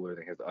is cooler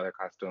than his other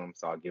costume,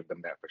 so I'll give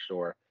them that for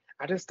sure.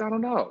 I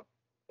don't know.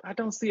 I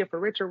don't see it for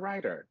Richard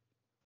Rider.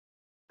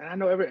 And I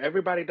know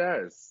everybody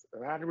does.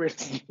 I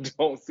really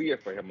don't see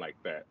it for him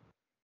like that.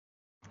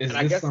 And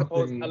I guess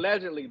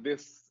allegedly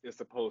this is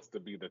supposed to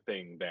be the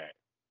thing that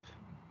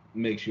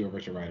makes you a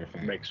Richard Rider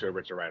fan.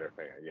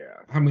 Yeah.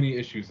 How many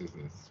issues is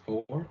this?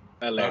 4?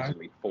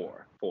 Allegedly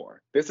 4.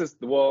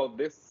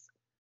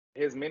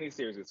 His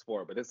miniseries is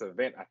 4, but this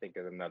event I think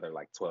is another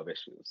like 12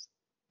 issues.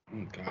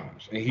 Oh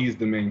gosh. And he's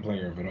the main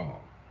player of it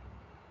all.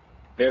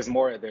 There's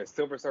more. There's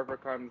Silver Surfer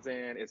comes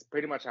in. It's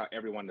pretty much how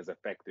everyone is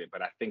affected,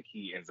 but I think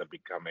he ends up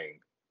becoming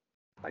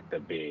like the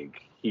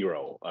big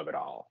hero of it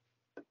all.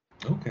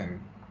 Okay.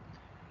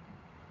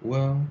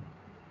 Well,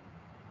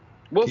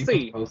 we'll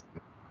see.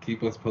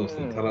 Keep us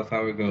posted. Tell us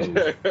how it goes.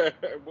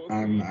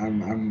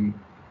 I'm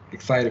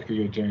excited for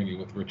your journey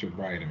with Richard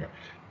Rider.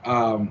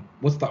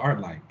 What's the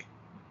art like?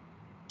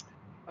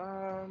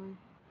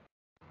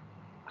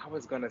 I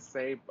was gonna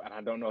say, and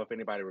I don't know if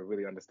anybody would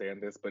really understand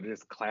this, but it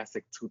is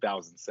classic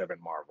 2007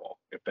 Marvel,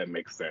 if that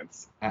makes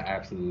sense. I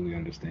absolutely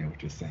understand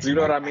what you're saying. Do you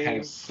know what I mean? I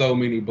have so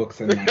many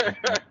books in my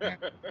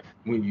head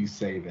when you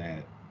say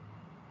that.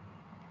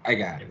 I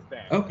got it.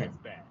 Okay.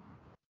 It's that.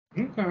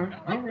 Okay.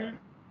 All right.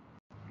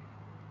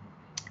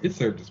 It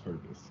served its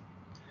purpose.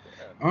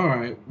 Yeah. All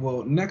right.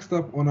 Well, next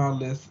up on our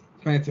list,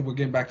 we're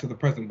getting back to the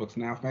present books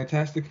now.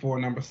 Fantastic Four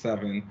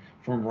 #7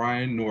 from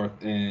Ryan North,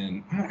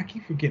 and I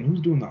keep forgetting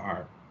who's doing the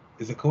art.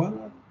 Is it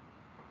Coello?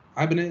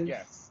 Ibanez?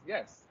 Yes.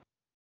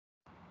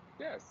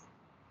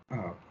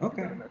 Oh,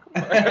 okay.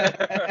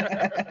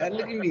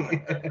 Look at me.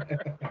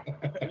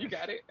 You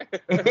got it.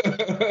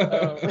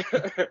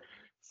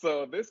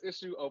 So this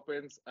issue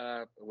opens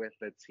up with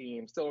the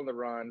team still on the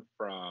run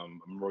from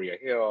Maria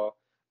Hill,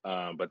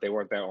 but they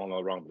weren't there on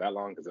the run that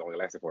long because it only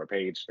lasted for a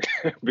page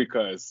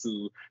because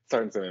Sue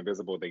turns them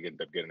invisible. They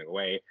end up getting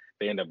away.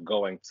 They end up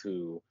going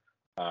to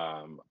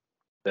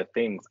the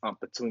thing's Aunt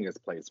Petunia's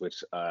place,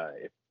 which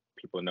if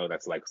people know,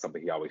 that's like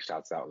something he always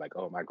shouts out, like,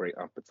 "Oh, my great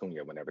Aunt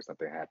Petunia," whenever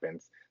something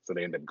happens. So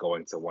they end up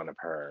going to one of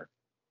her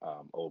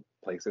old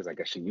places. I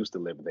guess she used to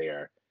live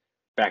there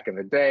back in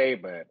the day,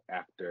 but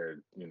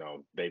after,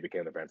 they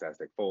became the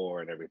Fantastic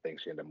Four and everything,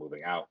 she ended up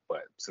moving out.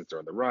 But since they're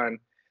on the run,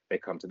 they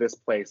come to this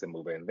place and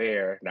move in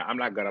there. Now, I'm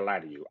not gonna lie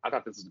to you, I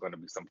thought this was gonna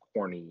be some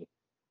corny,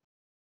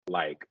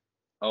 like,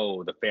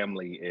 oh, the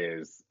family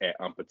is at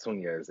Aunt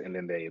Petunia's, and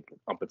then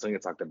Aunt Petunia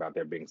talked about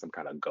there being some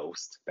kind of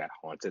ghost that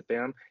haunted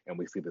them, and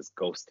we see this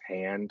ghost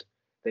hand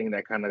thing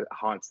that kind of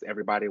haunts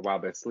everybody while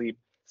they're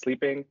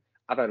sleeping.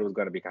 I thought it was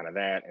going to be kind of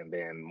that, and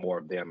then more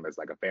of them as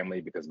like a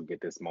family, because we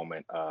get this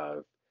moment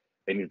of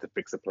they need to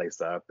fix a place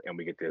up, and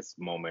we get this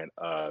moment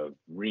of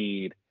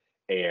Reed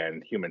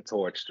and Human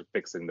Torch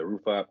fixing the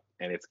roof up,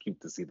 and it's cute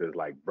to see the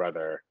like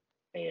brother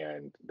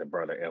and the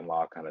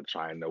brother-in-law kind of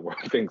trying to work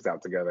things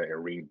out together,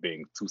 and Reed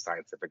being too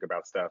scientific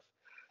about stuff.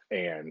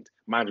 And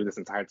mind you, this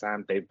entire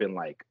time they've been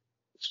like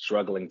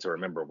struggling to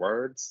remember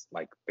words,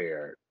 like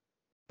their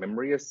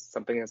memory is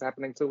something is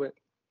happening to it.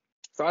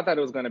 So I thought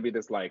it was going to be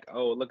this like,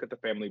 oh, look at the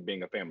family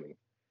being a family.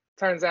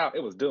 Turns out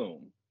it was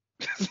Doom.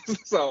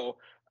 So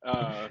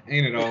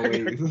ain't it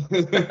always?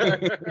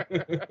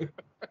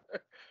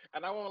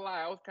 And I won't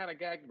lie, I was kind of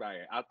gagged by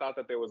it. I thought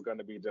that there was going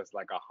to be just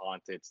like a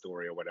haunted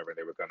story or whatever,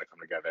 they were going to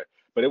come together,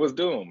 but it was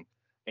Doom.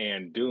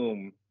 And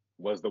Doom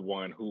was the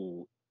one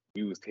who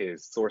used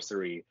his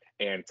sorcery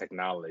and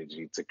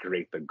technology to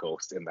create the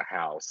ghost in the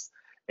house,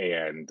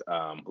 and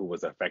who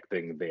was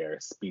affecting their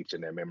speech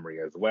and their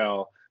memory as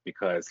well,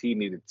 because he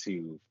needed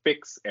to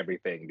fix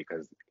everything,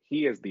 because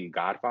he is the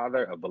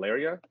godfather of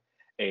Valeria.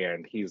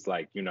 And he's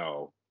like,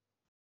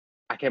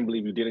 I can't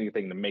believe you did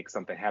anything to make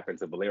something happen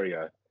to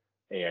Valeria.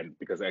 And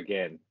because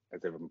again,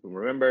 as everyone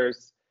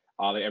remembers,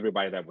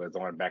 everybody that was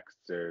on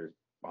Baxter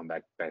on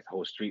that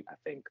whole street, I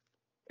think,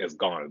 is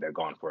gone. They're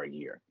gone for a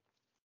year.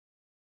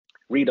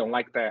 Reed don't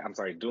like that. I'm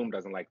sorry, Doom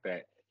doesn't like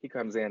that. He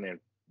comes in and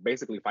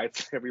basically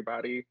fights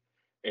everybody.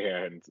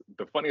 And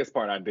the funniest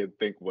part I did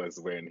think was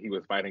when he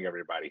was fighting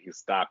everybody, he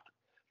stopped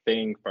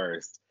Thing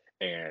first,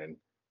 and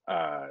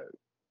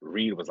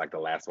Reed was like the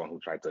last one who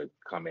tried to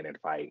come in and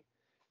fight.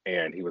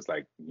 And he was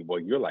like, well,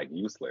 you're like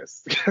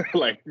useless.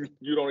 Like,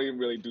 you don't even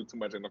really do too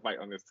much in the fight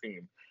on this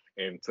team,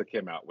 and took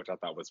him out, which I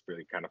thought was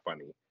really kind of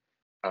funny.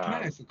 Can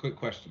I ask a quick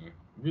question?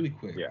 Really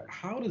quick. Yeah.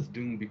 How does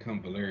Doom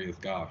become Valeria's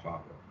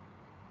godfather?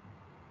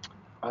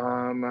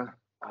 Oh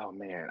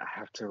man, I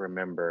have to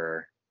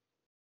remember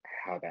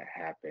how that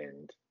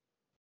happened.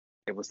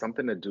 It was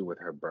something to do with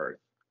her birth.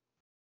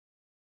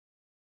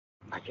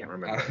 I can't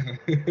remember.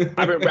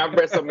 I've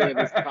read so many of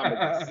these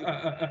comics,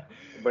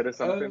 but it's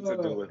something to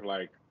do with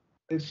like.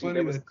 It's funny that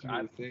you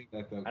were saying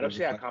that though. I know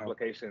she had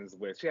complications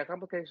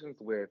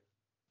with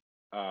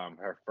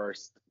her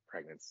first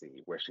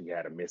pregnancy, where she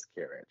had a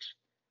miscarriage.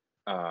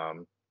 I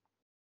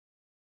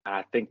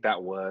think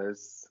that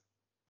was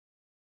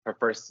her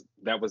first.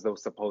 That was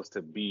supposed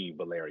to be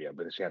Valeria,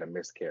 but she had a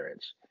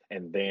miscarriage,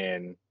 and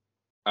then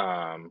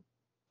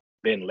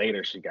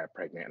later she got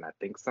pregnant, and I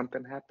think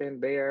something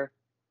happened there.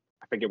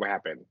 I forget what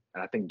happened,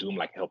 and I think Doom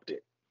like helped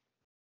it.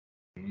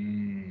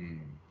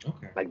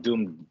 Okay. Like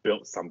Doom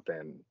built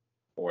something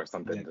or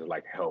something to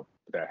like helped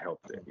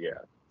it. Yeah.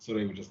 So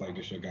they were just like,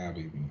 "This your guy,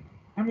 baby."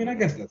 I mean, I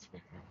guess that's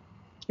fair.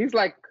 He's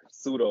like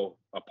pseudo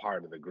a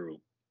part of the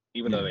group,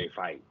 even though they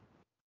fight.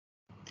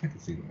 I can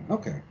see that.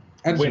 Okay.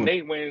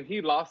 When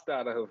he lost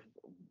out of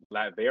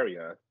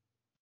Latveria,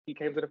 he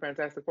came to the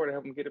Fantastic Four to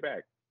help him get it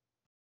back,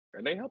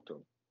 and they helped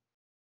him.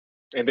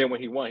 And then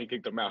when he won, he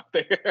kicked him out.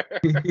 Which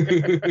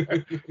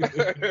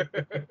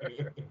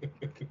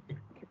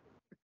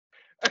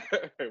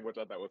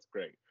I thought was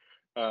great.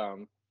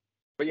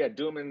 But yeah,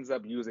 Doom ends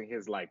up using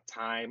his like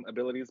time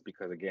abilities,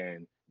 because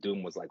again,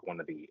 Doom was like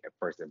one of the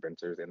first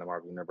inventors in the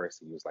Marvel Universe.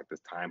 He used like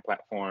this time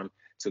platform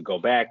to go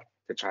back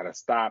to try to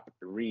stop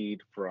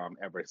Reed from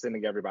ever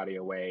sending everybody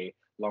away.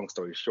 Long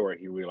story short,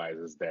 he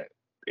realizes that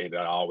it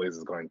always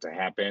is going to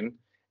happen,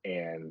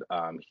 and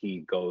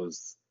he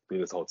goes through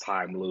this whole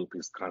time loop.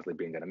 He's constantly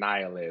being an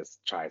annihilist,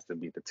 tries to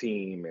beat the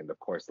team, and of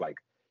course, like,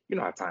 you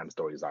know how time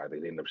stories are, they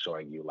end up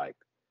showing you like,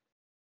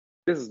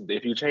 this is,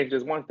 if you change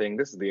this one thing,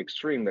 this is the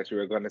extreme that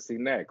you're going to see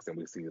next. And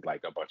we see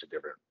like a bunch of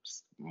different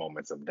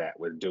moments of that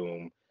with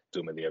Doom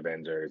and the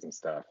Avengers and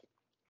stuff.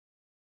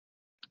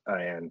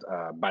 And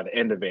by the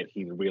end of it,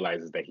 he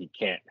realizes that he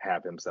can't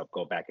have himself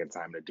go back in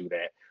time to do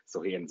that.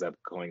 So he ends up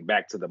going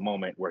back to the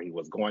moment where he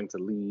was going to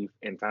leave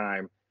in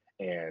time,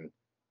 and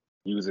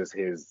uses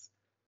his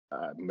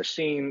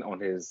machine on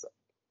his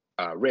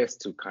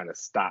wrist to kind of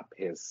stop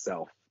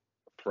himself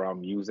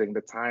from using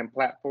the time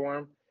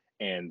platform.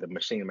 And the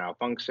machine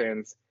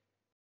malfunctions.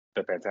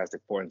 The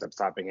Fantastic Four ends up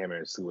stopping him,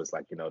 and Sue was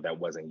like, that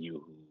wasn't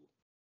you who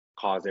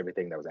caused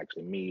everything. That was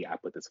actually me. I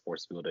put this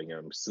force field in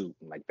your suit,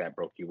 and like that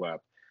broke you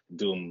up.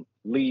 Doom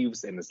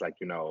leaves, and it's like,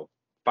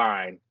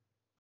 fine,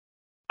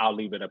 I'll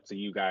leave it up to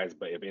you guys,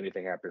 but if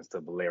anything happens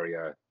to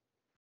Valeria,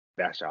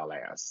 that's y'all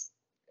ass.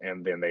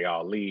 And then they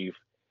all leave.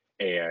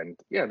 And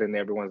yeah, then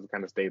everyone's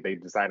kind of stayed. They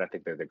decide, I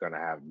think, that they're going to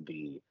have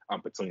the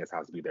Petunia's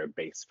house be their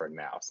base for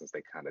now, since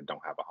they kind of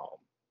don't have a home.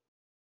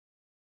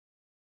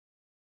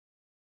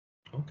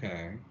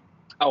 Okay.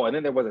 Oh, and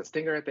then there was a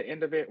stinger at the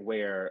end of it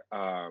where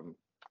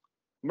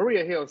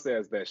Maria Hill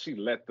says that she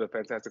let the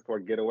Fantastic Four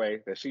get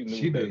away, that she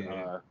knew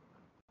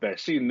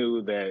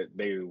that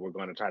they were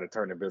going to try to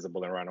turn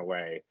invisible and run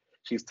away.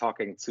 She's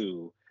talking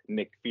to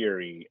Nick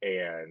Fury,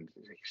 and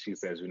she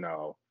says,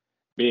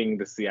 being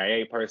the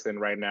CIA person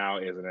right now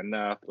isn't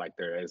enough. Like,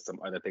 there is some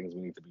other things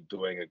we need to be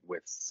doing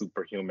with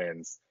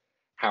superhumans.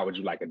 How would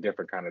you like a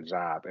different kind of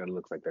job? And it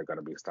looks like they're going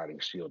to be starting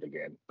S.H.I.E.L.D.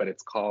 again, but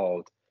it's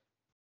called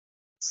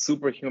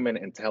Superhuman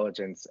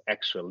Intelligence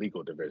Extra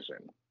Legal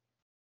Division.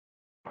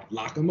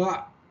 Lock them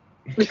up.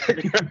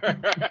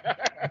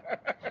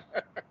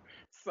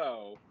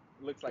 So,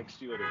 looks like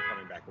S.H.I.E.L.D. is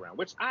coming back around,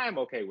 which I am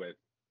okay with.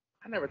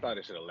 I never thought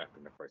it should have left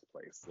in the first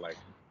place. Like,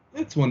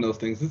 it's one of those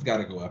things. It's got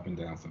to go up and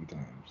down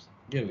sometimes.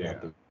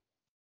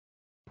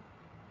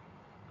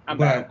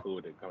 I'm cool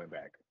with it coming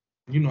back.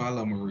 I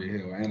love Maria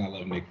Hill and I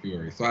love Nick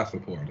Fury, so I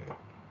support it.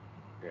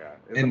 Yeah.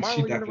 Is the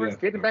Marvel Universe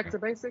getting back to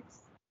basics?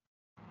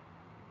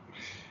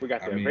 We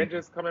got the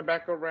Avengers coming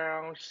back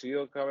around,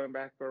 S.H.I.E.L.D. coming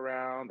back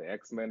around, the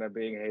X-Men are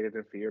being hated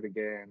and feared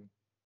again.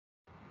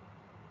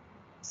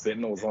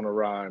 Sentinel's on the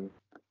run.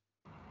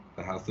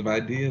 The House of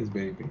Ideas,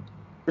 baby.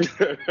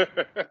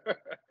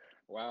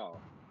 Wow.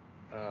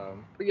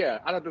 But yeah,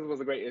 I thought this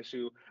was a great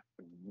issue.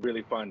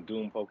 Really fun,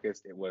 Doom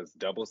focused. It was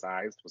double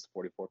sized, it was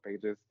 44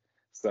 pages.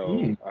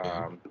 So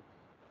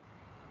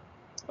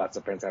lots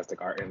of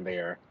fantastic art in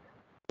there.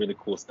 Really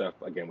cool stuff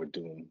again with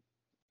Doom.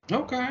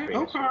 Okay.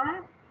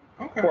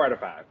 4 out of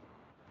 5.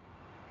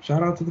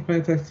 Shout out to the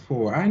Fantastic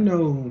Four. I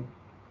know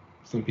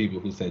some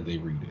people who said they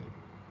read it.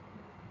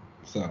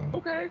 So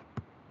okay,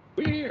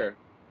 we're here.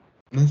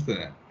 Let's do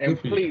that. And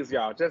please,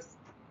 y'all,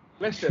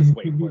 let's just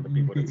wait for the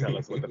people to tell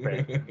us who's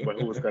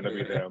going to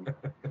be them.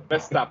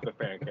 Let's stop the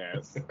fan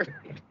cast.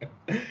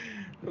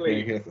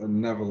 Fan casts are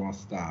never going to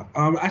stop.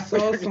 I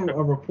saw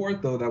a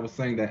report though that was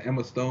saying that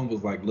Emma Stone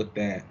was like looked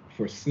at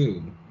for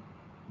Sue,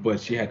 but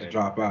she had to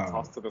drop out.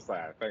 Tossed to the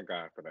side. Thank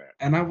God for that.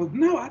 And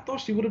I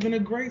thought she would have been a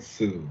great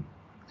Sue.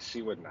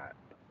 She would not.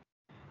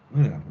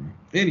 Whatever.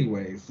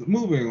 Anyways,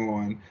 moving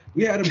on.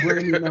 We had a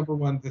brand new number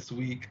one this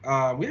week.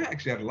 We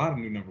actually had a lot of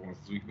new number ones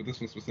this week, but this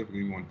one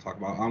specifically we want to talk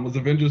about was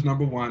Avengers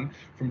number 1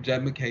 from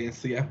Jed MacKay and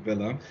C.F.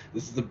 Villa.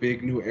 This is a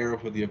big new era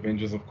for the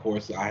Avengers, of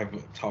course. I have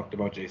talked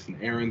about Jason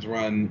Aaron's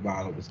run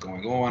while it was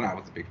going on. I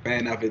was a big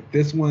fan of it.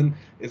 This one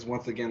is,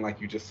 once again,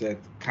 like you just said,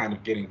 kind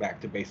of getting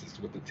back to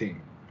basics with the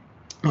team.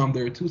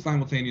 There are 2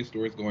 simultaneous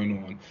stories going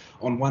on.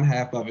 On one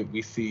half of it,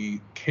 we see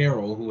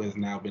Carol, who has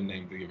now been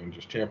named the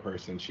Avengers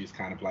chairperson. She's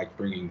kind of like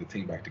bringing the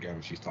team back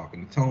together. She's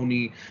talking to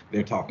Tony.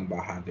 They're talking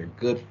about how they're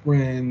good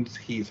friends.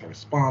 He's her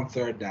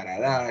sponsor,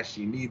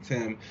 She needs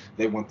him.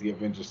 They want the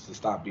Avengers to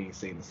stop being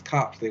seen as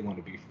cops. They want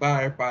to be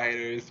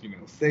firefighters,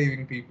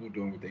 saving people,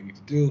 doing what they need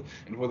to do.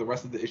 And for the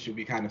rest of the issue,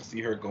 we kind of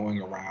see her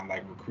going around,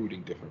 like,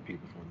 recruiting different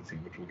people for the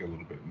team, which we'll get a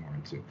little bit more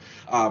into.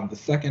 The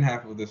second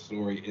half of this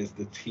story is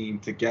the team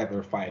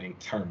together fighting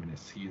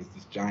Terminus. He is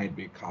this giant,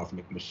 big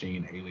cosmic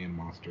machine, alien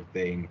monster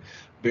thing.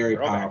 Very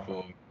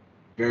powerful,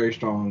 very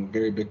strong,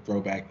 very big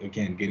throwback.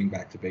 Again, getting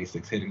back to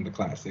basics, hitting the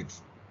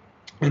classics.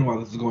 And while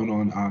this is going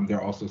on,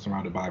 they're also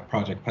surrounded by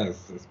Project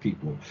Pegasus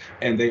people,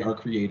 and they are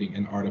creating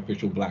an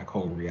artificial black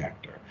hole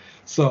reactor.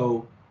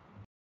 So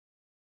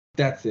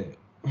that's it.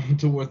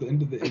 Towards the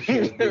end of the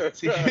issue,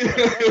 this team...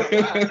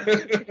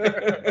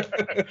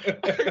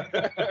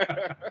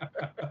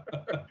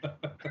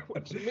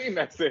 What you mean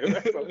that's it?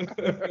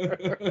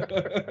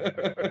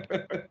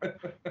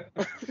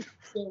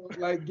 So,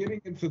 like,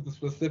 getting into the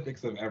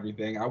specifics of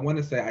everything, I want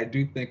to say I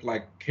do think,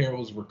 like,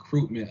 Carol's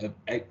recruitment of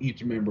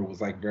each member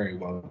was, like, very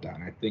well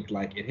done. I think,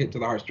 like, it hit to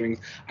the heartstrings.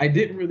 I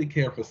didn't really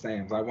care for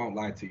Sam's, I won't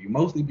lie to you,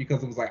 mostly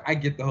because it was like, I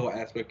get the whole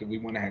aspect of we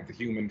want to have the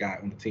human guy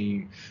on the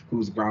team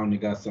who's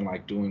grounding us and,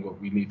 like, doing what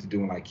we need to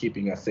do and, like,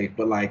 keeping us safe.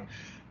 But, like,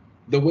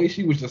 the way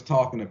she was just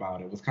talking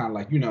about it was kind of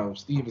like,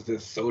 Steve is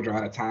this soldier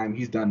out of time.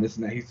 He's done this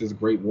and that. He's this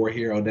great war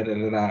hero.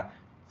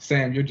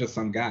 Sam, you're just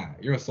some guy.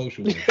 You're a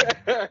social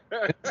worker.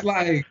 It's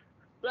like,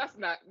 that's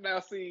not, now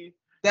see.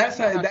 That's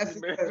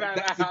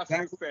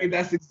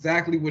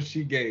exactly what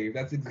she gave.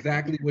 That's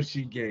exactly what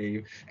she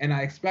gave. And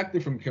I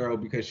expected from Carol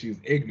because she's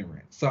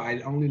ignorant. So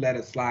I only let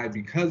it slide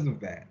because of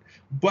that.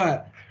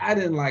 But I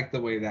didn't like the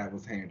way that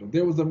was handled.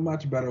 There was a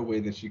much better way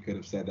that she could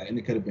have said that, and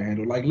it could have been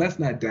handled. Like, let's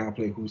not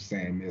downplay who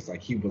Sam is.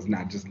 Like, he was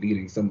not just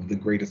leading some of the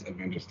greatest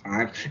Avengers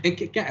times and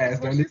kick your ass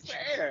down this.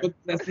 No.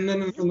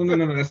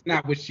 That's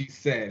not what she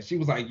said. She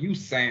was like, "You,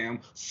 Sam,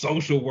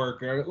 social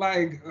worker."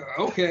 Like,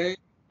 okay.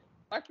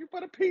 Like, you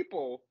for the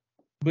people.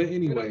 But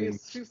anyway,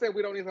 she said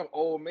we don't need some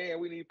old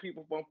man. We need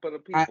people for the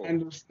people. I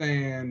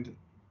understand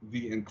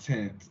the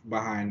intent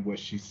behind what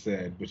she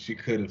said, but she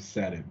could have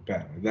said it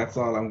better. That's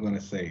all I'm going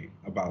to say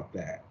about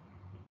that.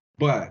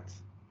 But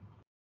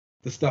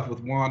the stuff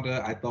with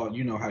Wanda, I thought,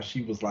 how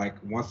she was like,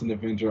 once an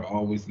Avenger,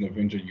 always an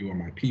Avenger. You are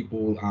my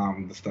people.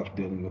 The stuff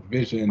dealing with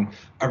Vision,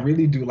 I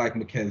really do like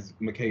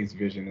MacKay's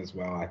Vision as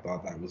well. I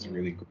thought that was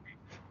really great.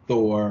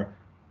 Thor,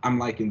 I'm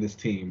liking this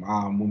team.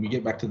 When we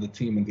get back to the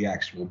team in the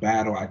actual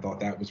battle, I thought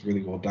that was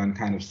really well done.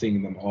 Kind of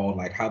seeing them all,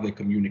 like how they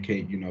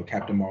communicate.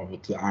 Captain Marvel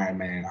to Iron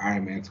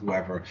Man to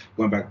whoever,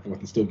 going back and forth,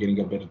 and still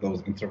getting a bit of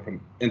those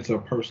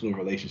interpersonal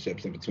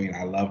relationships in between.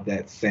 I love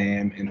that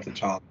Sam and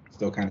T'Challa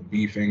still kind of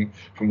beefing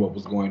from what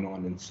was going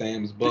on in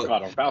Sam's book. You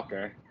called him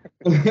Falcon.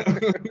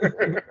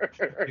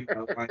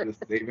 Kind of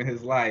saving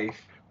his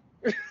life.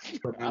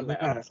 But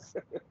nonetheless,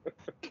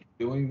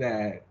 doing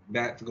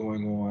that's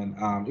going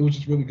on. It was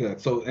just really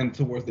good. So, and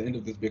towards the end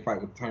of this big fight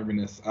with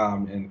Terminus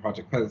and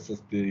Project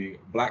Pegasus, the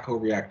black hole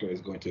reactor is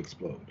going to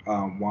explode.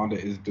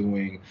 Wanda is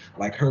doing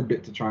like her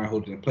bit to try and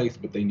hold it in place,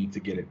 but they need to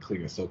get it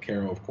clear. So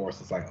Carol, of course,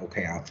 is like,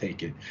 okay, I'll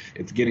take it.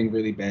 It's getting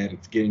really bad.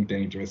 It's getting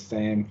dangerous.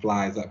 Sam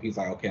flies up. He's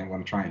like, okay, I'm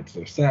going to try and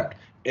intercept.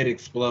 It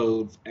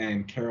explodes,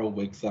 and Carol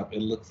wakes up.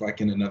 It looks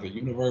like in another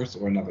universe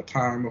or another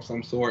time of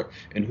some sort.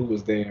 And who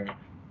was there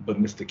but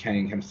Mr.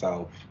 Kang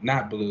himself?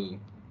 Not Blue,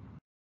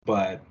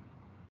 but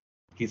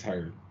he's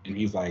hurt. And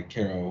he's like,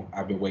 Carol,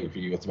 I've been waiting for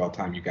you. It's about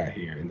time you got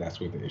here. And that's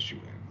where the issue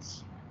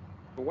ends.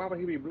 But why would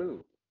he be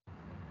blue?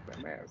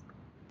 That mask.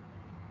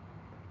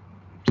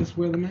 Just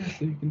wear the mask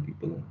so you can be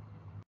blue.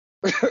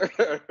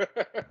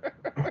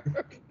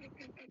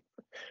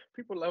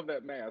 People love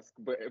that mask,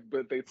 but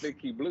they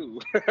think he blue.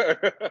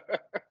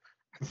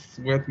 Just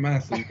wear the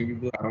mask so you can be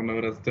blue. I don't know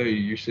what else to tell you.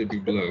 You should be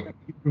blue.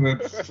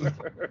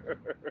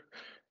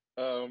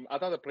 I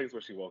thought the place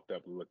where she woke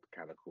up looked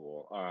kind of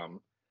cool.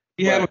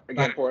 Yeah,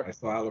 again,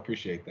 so I'll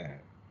appreciate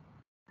that.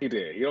 He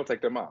did. He don't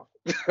take them off.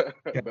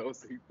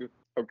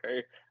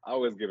 Okay. I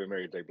always give it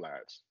Mary J.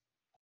 Blige.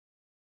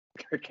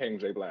 King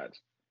J.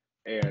 Blige.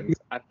 And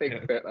I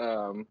think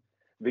that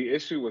the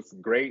issue was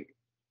great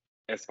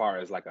as far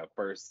as like a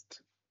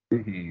first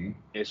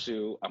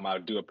issue. I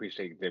do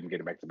appreciate them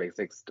getting back to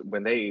basics.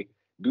 When they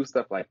do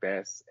stuff like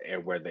this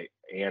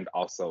and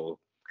also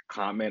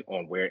comment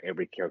on where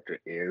every character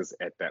is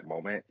at that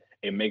moment,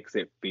 it makes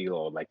it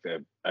feel like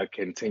a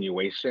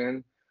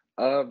continuation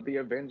of the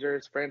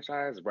Avengers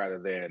franchise rather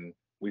than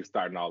we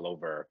starting all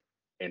over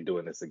and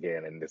doing this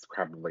again, and this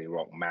probably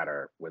won't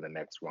matter when the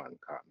next run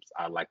comes.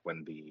 I like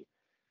when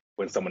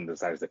someone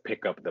decides to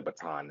pick up the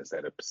baton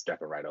instead of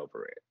stepping right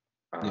over it.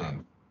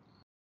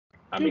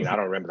 I mean, I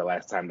don't remember the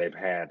last time they've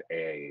had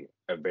a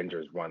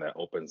Avengers run that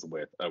opens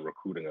with a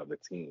recruiting of the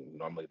team.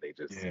 Normally they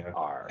just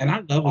are. And I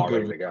love a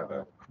good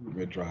together.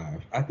 Recruitment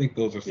drive. I think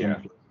those are some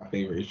of my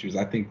favorite issues.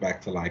 I think back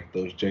to like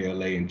those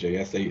JLA and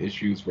JSA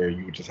issues where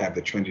you just have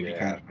the Trinity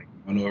kind of like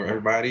run over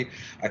everybody.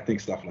 I think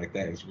stuff like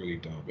that is really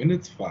dope. And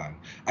it's fun.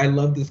 I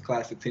love this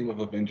classic team of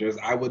Avengers.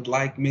 I would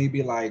like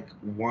maybe like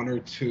one or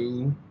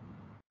two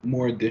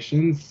more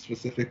additions,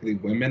 specifically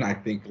women. I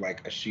think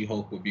like a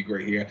She-Hulk would be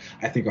great here.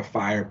 I think a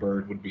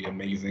Firebird would be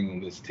amazing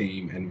on this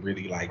team and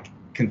really like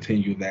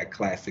continue that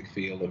classic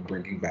feel of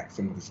bringing back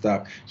some of the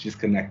stuff. She's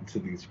connected to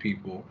these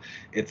people.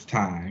 It's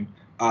time.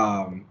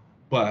 But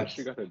what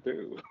she gotta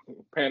do?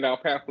 Hand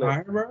out pamphlets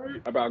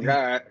Firebird? About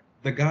God.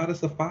 The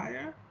goddess of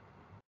fire?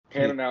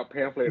 Handing out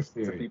pamphlets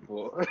to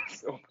people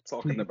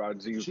talking about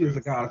Jesus. She is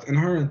a goddess. And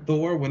her and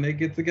Thor, when they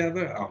get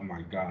together, oh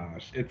my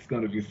gosh, it's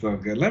going to be so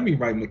good. Let me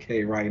write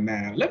MacKay right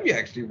now. Let me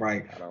actually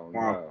write. I don't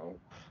know.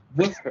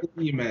 What's the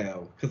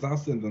email? Because I'll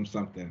send them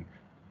something.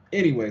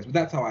 Anyways, but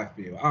that's how I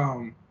feel.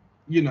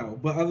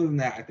 But other than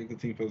that, I think the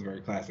team feels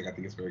very classic. I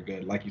think it's very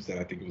good. Like you said,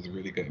 I think it was a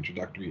really good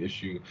introductory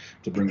issue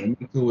to bring them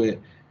into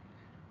it.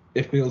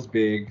 It feels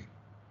big.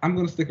 I'm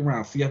going to stick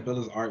around. CF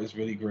Villa's art is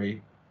really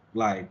great.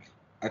 Like,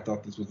 I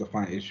thought this was a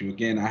fine issue.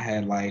 Again, I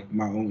had like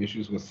my own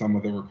issues with some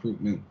of the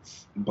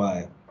recruitments,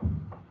 but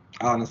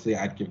honestly,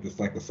 I'd give this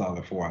like a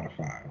solid 4 out of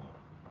 5.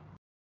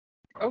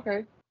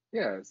 Okay.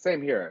 Yeah,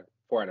 same here.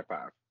 4 out of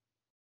 5.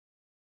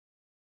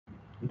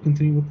 We'll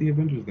continue with the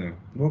Avengers then.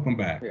 Welcome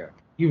back. Yeah.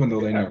 Even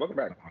though they never. Welcome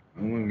back.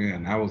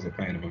 Again, I was a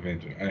fan of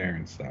Avengers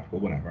and stuff,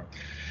 but whatever.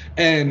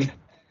 And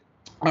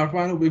our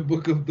final big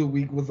book of the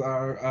week was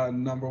our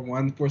number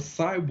one for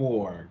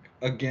Cyborg.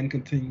 Again,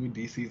 continuing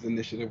DC's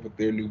initiative with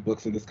their new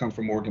books, and this comes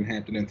from Morgan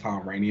Hampton and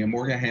Tom Raney. And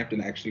Morgan Hampton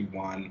actually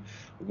won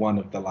one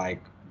of the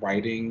like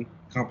writing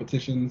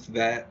competitions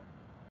that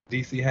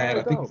DC had.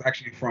 I think it was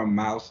actually from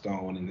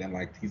Milestone, and then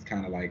like he's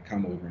kind of like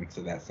come over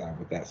into that side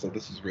with that. So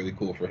this is really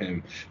cool for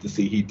him to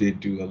see. He did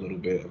do a little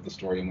bit of the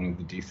story in one of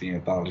the DC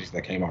anthologies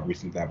that came out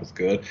recently that was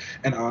good.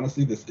 And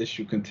honestly, this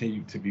issue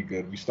continued to be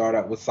good. We start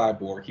out with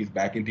Cyborg. He's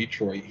back in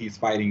Detroit. He's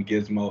fighting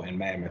Gizmo and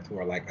Mammoth, who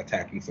are like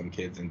attacking some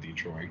kids in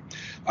Detroit.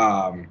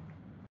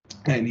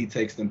 And he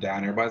takes them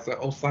down. Everybody's like,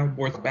 oh,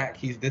 Cyborg's back.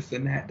 He's this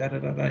and that.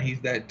 Da-da-da-da. He's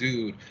that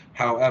dude.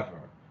 However,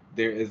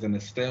 there is an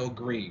Estelle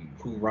Green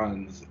who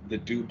runs the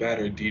Do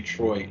Better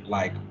Detroit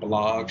like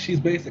blog.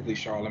 She's basically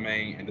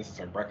Charlemagne, and this is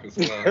her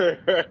Breakfast Club.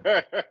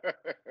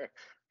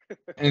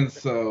 And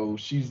so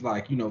she's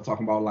like,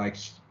 talking about like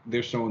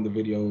they're showing the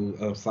video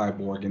of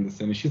Cyborg in the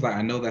center. She's like,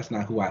 I know that's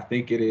not who I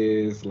think it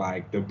is.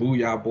 Like, the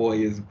Booyah Boy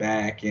is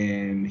back,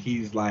 and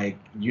he's like,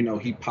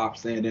 he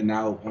pops in and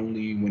out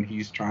only when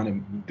he's trying to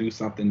do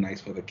something nice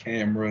for the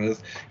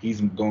cameras.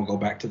 He's gonna go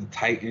back to the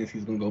Titans.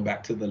 He's gonna go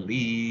back to the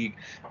League.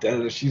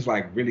 She's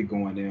like really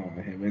going in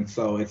on him, and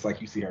so it's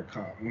like you see her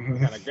come.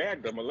 Kind of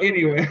gagged him a little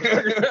Anyway. No,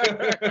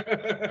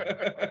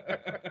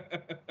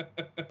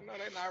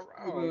 they're not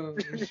wrong.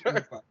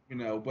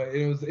 But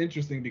it was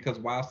interesting because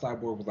while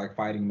Cyborg was like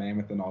fighting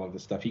Mammoth and all of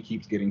this stuff, he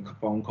keeps getting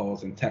phone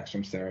calls and texts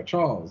from Sarah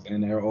Charles,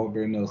 and they're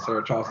over in those.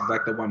 Sarah Charles is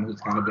like the one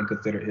who's kind of been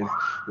considered his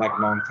like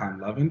longtime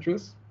love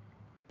interest.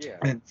 Yeah.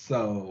 And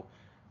so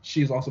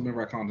she's also been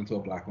retconned into a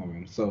black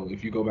woman. So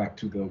if you go back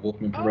to the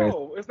Wolfman Perez,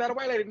 it's not a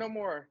white lady no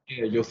more.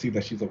 Yeah, you'll see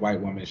that she's a white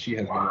woman. She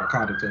has been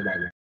retconned into a white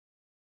woman.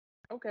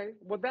 Okay,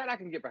 well that I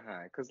can get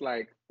behind, because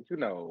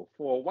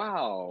for a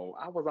while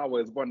I was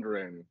always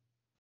wondering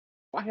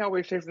why he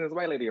always chasing this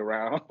white lady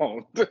around.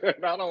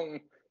 I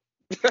don't.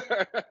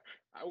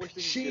 I wish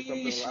she could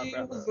get something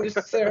a lot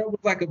better. Sarah was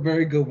like a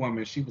very good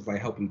woman. She was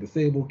like helping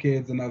disabled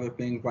kids and other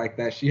things like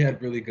that. She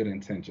had really good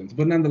intentions,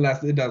 but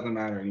nonetheless, it doesn't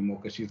matter anymore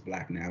because she's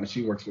black now and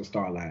she works for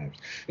Star Labs.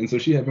 And so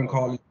she had been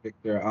calling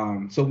Victor.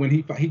 So when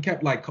he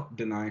kept like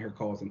denying her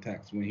calls and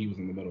texts when he was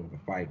in the middle of the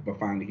fight, but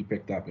finally he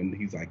picked up and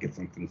he's like, it's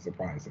something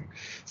surprising.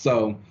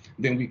 So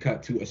then we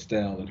cut to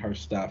Estelle and her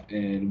stuff,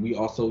 and we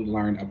also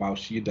learn about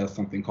she does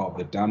something called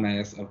the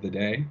Dumbass of the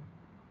Day.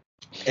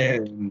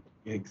 And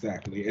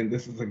exactly, and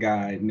this is a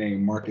guy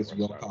named Marcus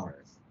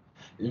Wilcox.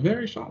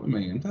 Very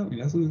Charlemagne, I'm telling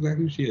you, that's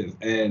exactly who she is.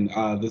 And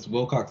this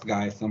Wilcox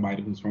guy is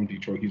somebody who's from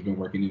Detroit. He's been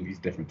working in these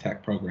different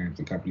tech programs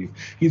and companies.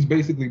 He's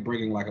basically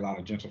bringing like a lot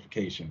of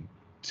gentrification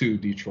to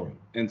Detroit,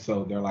 and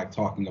so they're like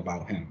talking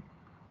about him.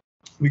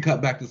 We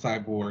cut back to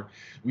Cyborg.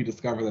 We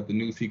discover that the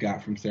news he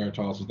got from Sarah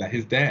Charles was that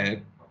his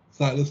dad,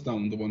 Silas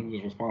Stone, the one who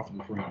was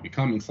responsible for him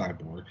becoming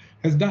Cyborg,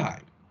 has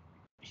died.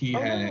 He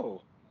had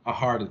a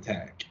heart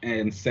attack,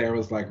 and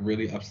Sarah's like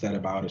really upset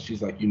about it.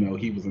 She's like,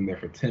 he was in there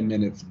for 10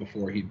 minutes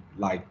before he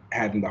like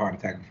having the heart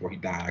attack before he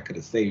died. I could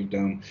have saved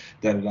him.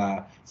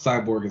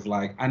 Cyborg is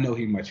like, I know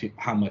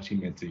how much he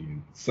meant to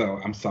you,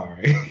 so I'm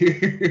sorry.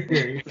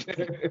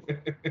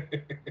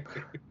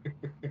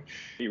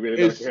 He really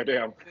don't care,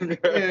 damn.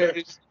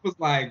 She was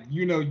like,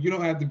 you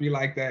don't have to be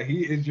like that.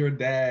 He is your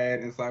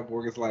dad. And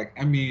Cyborg is like,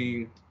 I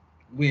mean,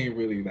 we ain't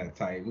really that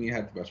tight. We ain't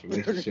had the best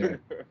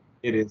relationship.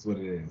 It is what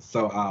it is.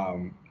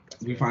 So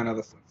we find out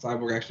that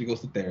Cyborg actually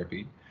goes to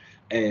therapy,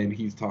 and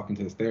he's talking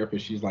to his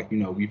therapist. She's like,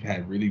 we've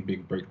had really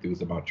big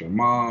breakthroughs about your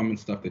mom and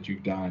stuff that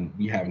you've done.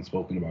 We haven't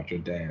spoken about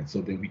your dad.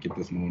 So then we get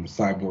this moment of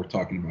Cyborg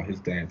talking about his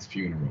dad's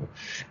funeral.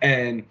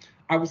 And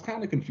I was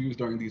kind of confused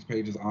during these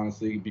pages,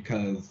 honestly,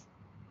 because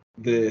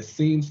the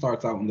scene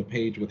starts out on the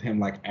page with him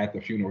like at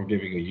the funeral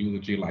giving a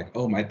eulogy, like,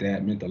 oh, my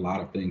dad meant a lot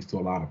of things to a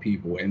lot of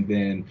people. And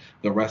then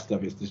the rest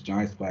of it's this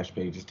giant splash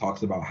page just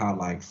talks about how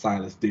like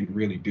Silas didn't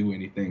really do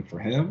anything for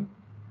him.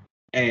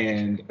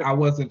 And I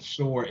wasn't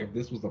sure if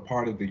this was a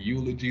part of the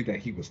eulogy that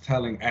he was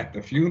telling at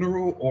the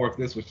funeral, or if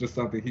this was just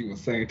something he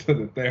was saying to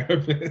the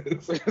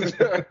therapist.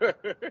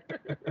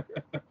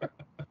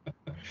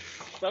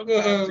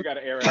 Sometimes you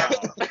gotta air it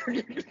out.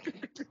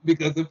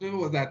 Because if it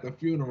was at the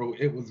funeral,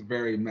 it was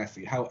very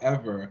messy.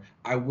 However,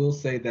 I will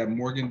say that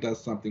Morgan does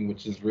something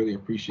which is really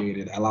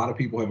appreciated. A lot of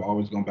people have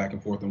always gone back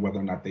and forth on whether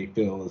or not they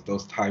feel as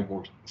those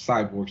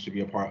cyborgs should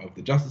be a part of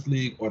the Justice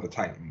League or the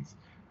Titans.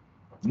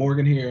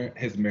 Morgan here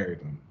has married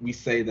them. We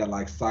say that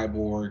like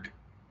Cyborg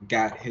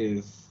got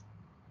his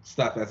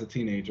stuff as a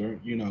teenager,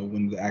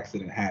 when the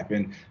accident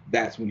happened,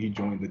 that's when he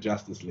joined the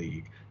Justice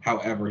League.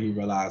 However, he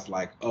realized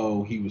like,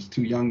 oh, he was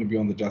too young to be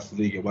on the Justice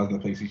League. It wasn't the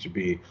place he should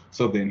be.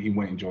 So then he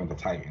went and joined the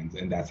Titans,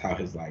 and that's how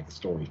his like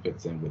story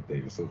fits in with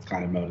theirs. So it's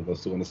kind of melded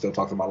those two, and it still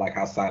talks about like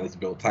how Silas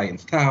built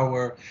Titan's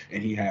Tower,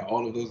 and he had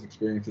all of those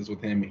experiences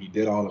with him, and he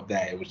did all of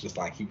that. It was just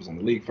like he was on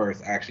the League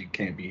first, actually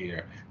can't be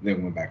here,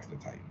 then went back to the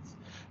Titans.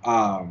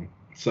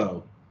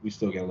 So we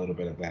still get a little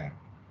bit of that.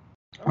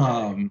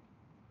 Okay.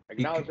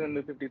 Acknowledge the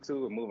new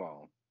 52 and move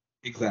on.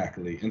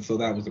 Exactly. And so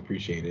that was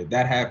appreciated.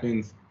 That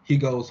happens. He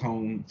goes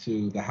home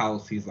to the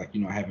house. He's like,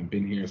 I haven't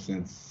been here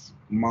since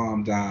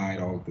mom died,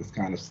 all of this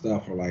kind of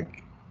stuff, or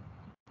like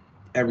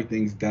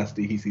everything's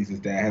dusty. He sees his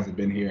dad hasn't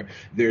been here.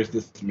 There's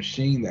this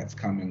machine that's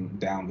coming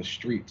down the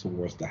street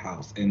towards the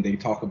house. And they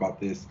talk about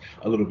this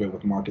a little bit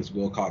with Marcus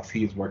Wilcox.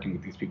 He is working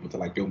with these people to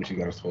like build machines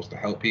that are supposed to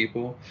help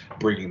people,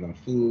 bringing them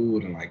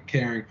food and like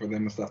caring for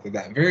them and stuff like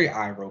that. Very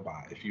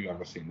iRobot, if you've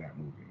ever seen that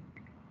movie.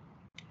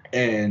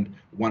 And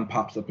one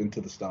pops up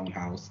into the stone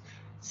house.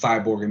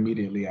 Cyborg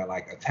immediately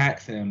like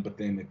attacks him, but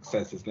then it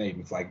says his name.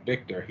 It's like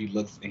Victor. He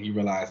looks and he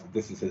realizes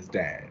this is his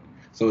dad.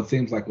 So it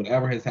seems like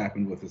whatever has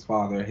happened with his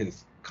father,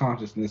 his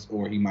consciousness,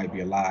 or he might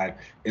be alive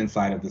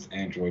inside of this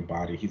android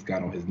body. He's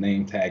got on his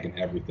name tag and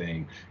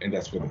everything, and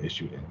that's where the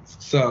issue ends.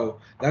 So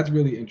that's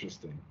really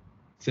interesting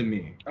to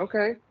me.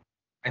 Okay.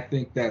 I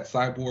think that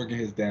Cyborg and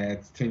his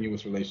dad's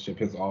tenuous relationship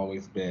has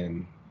always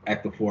been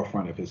at the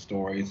forefront of his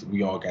stories.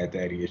 We all got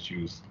daddy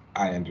issues.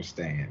 I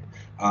understand.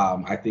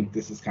 I think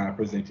this is kind of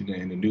presented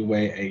in a new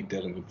way,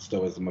 dealing with the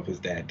stoicism of his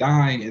dad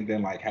dying, and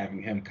then like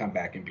having him come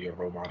back and be a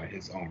robot in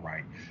his own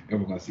right. And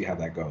we're gonna see how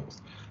that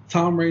goes.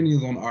 Tom Rainey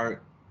is on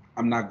art.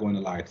 I'm not going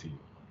to lie to you.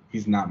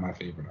 He's not my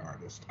favorite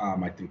artist.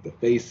 I think the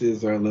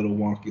faces are a little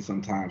wonky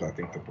sometimes. I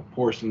think the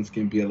proportions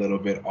can be a little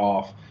bit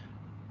off.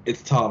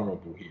 It's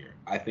tolerable here.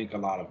 I think a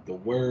lot of the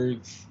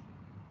words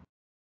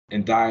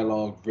and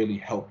dialogue really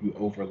help you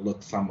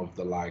overlook some of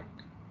the like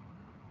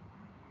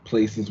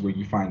places where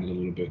you find it a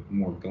little bit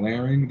more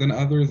glaring than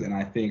others. And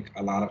I think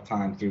a lot of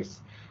times there's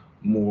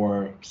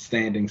more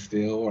standing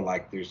still, or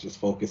like there's just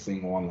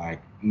focusing on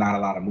like not a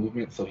lot of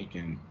movement, so he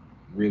can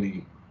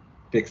really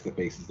fix the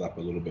faces up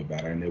a little bit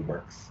better, and it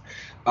works.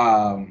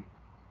 um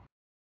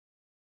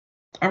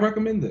I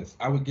recommend this.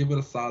 I would give it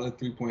a solid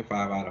 3.5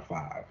 out of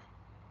 5.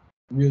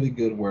 Really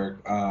good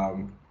work.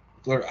 I'm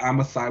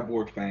a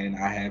Cyborg fan.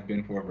 I have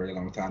been for a very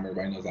long time.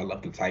 Everybody knows I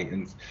love the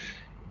Titans.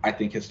 I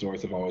think his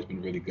stories have always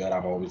been really good.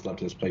 I've always loved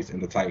his place in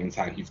the Titans,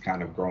 how he's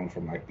kind of grown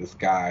from like this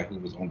guy who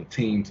was on the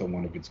team to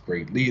one of its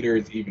great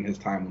leaders. Even his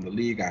time in the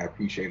league, I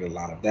appreciated a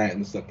lot of that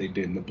and the stuff they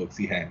did in the books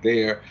he had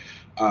there.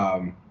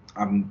 Um,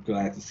 I'm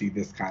glad to see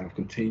this kind of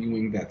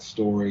continuing that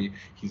story.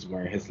 He's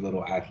wearing his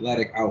little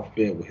athletic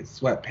outfit with his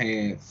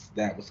sweatpants.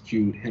 That was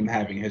cute. Him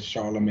having his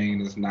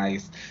Charlemagne is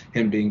nice.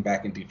 Him being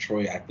back in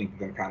Detroit, I think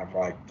they're kind of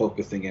like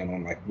focusing in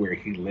on like where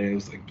he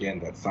lives. Again,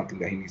 that's something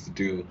that he needs to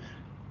do.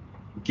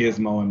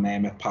 Gizmo and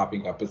Mammoth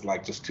popping up as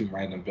like just two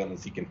random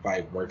villains he can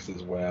fight works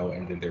as well,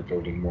 and then they're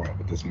building more up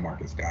with this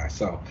Marcus guy.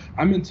 So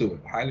I'm into it.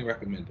 Highly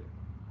recommend it.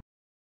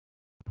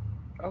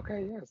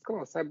 Okay, yes, come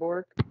on,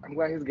 Cyborg. I'm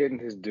glad he's getting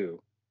his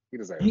due. He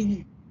deserves it.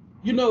 He,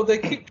 they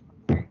keep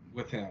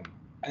with him,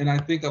 and I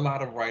think a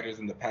lot of writers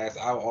in the past,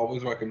 I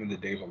always recommend the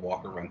David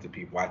Walker run to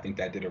people. I think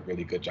that did a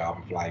really good job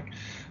of like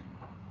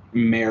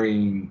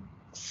marrying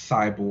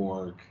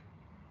Cyborg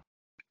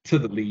to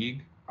the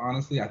league.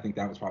 Honestly, I think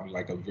that was probably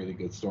like a really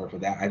good story for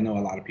that. I know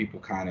a lot of people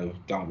kind of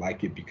don't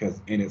like it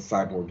because in it,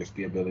 Cyborg gets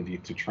the ability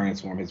to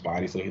transform his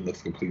body so he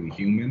looks completely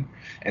human,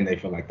 and they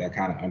feel like that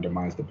kind of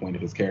undermines the point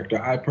of his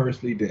character. I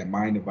personally didn't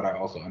mind it, but I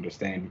also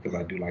understand because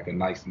I do like a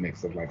nice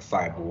mix of like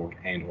Cyborg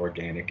and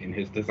organic in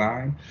his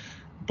design.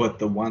 But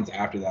the ones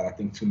after that, I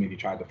think too many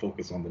tried to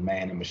focus on the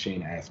man and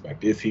machine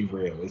aspect. Is he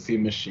real? Is he a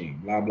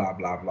machine? Blah blah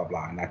blah blah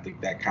blah. And I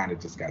think that kind of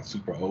just got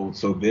super old.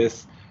 So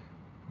this,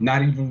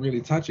 not even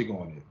really touching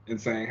on it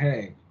and saying,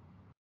 hey,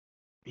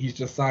 he's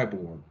just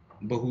Cyborg,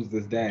 but who's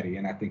this daddy?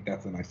 And I think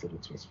that's a nice little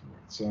twist for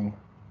it. So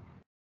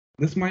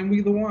this might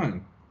be the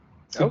one.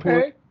 Support.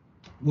 Okay.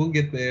 We'll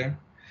get there.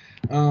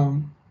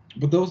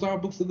 But those are our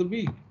books of the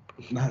week.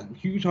 Not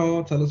huge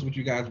haul. Tell us what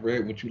you guys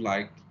read, what you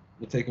liked.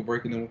 We'll take a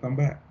break and then we'll come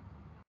back.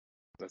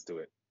 Let's do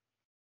it.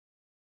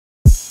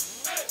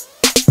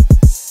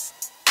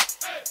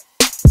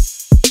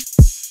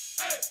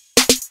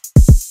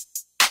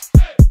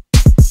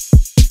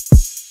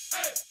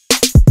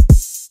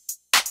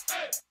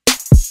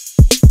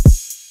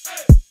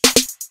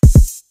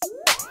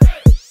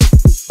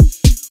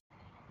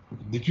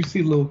 Did you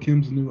see Lil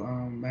Kim's new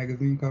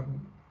magazine cover?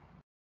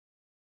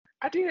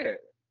 I did.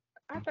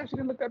 I thought she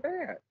didn't look that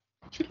bad.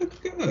 She looks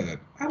good.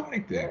 I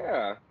liked it.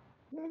 Yeah.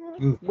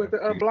 With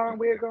the blonde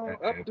wig on,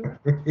 updo.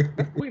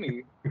 That's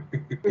Queenie.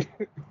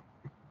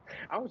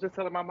 I was just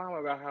telling my mom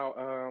about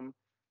how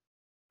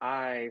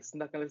I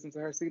snuck and listened to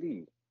her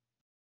CD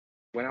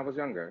when I was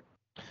younger.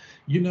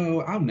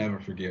 I'll never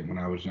forget when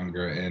I was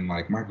younger and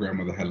like my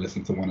grandmother had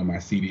listened to one of my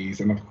CDs,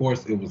 and of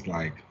course it was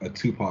like a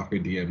Tupac or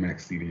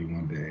DMX CD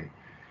one day,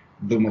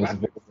 the most Classic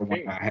vulgar one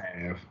King. I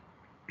have.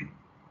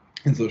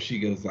 And so she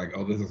goes like,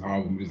 "Oh, this is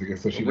horrible music," and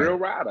so she Real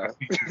like, rider.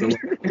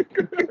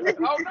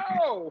 Oh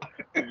no!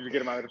 Did you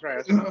get him out of the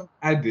trash?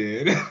 I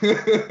did.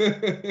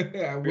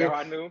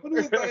 I knew.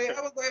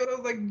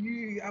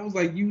 I was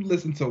like, you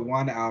listen to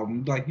one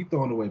album, like you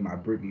throwing away my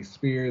Britney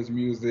Spears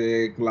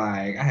music.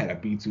 Like I had a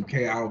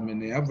B2K album in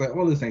there. I was like,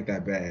 oh, this ain't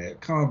that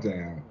bad. Calm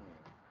down.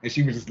 And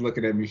she was just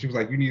looking at me. She was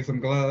like, you need some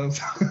gloves.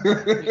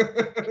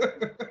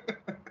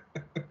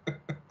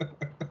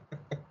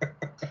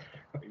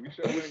 You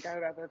sure wouldn't got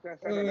it out that trash?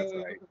 That's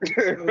right.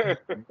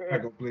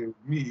 Not gonna play with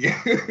me.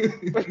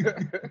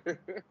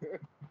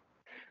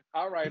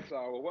 All right,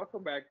 y'all. Well,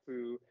 welcome back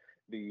to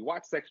the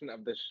watch section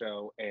of the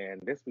show.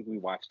 And this week we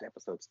watched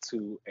episodes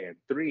 2 and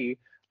 3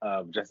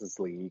 of Justice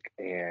League,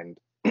 and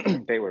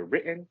they were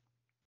written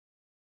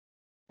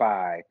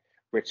by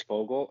Rich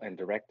Vogel and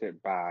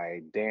directed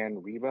by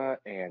Dan Reba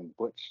and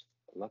Butch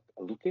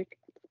Lukic.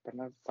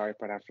 Sorry, I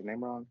pronounced your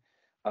name wrong.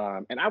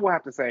 And I will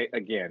have to say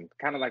again,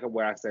 kind of like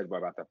what I said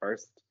about the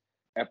first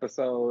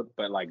episode,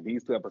 but like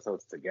these two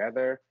episodes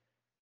together,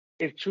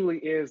 it truly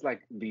is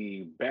like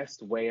the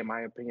best way, in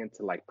my opinion,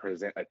 to like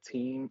present a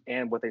team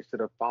and what they should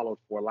have followed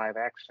for live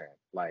action.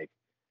 Like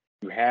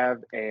you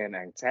have an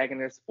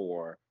antagonist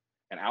for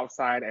an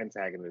outside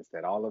antagonist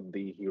that all of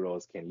the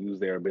heroes can use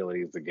their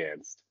abilities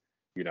against,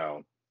 you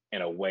know,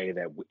 in a way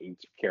that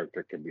each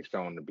character can be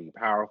shown to be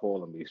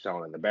powerful and be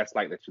shown in the best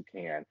light that you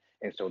can,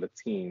 and show the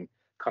team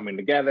coming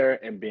together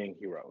and being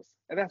heroes.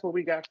 And that's what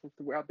we got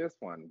throughout this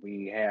one.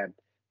 We had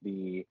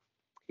the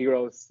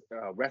heroes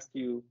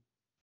rescue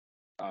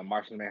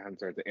Martian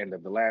Manhunter at the end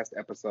of the last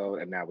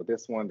episode, and now with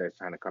this one, they're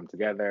trying to come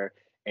together,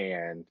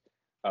 and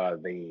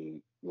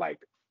the like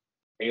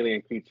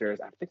alien creatures.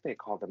 I think they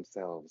call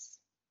themselves.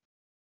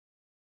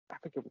 I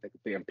think it was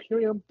the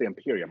Imperium. The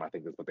Imperium, I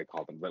think, is what they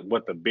called them. But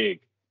what the big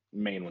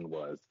main one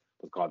was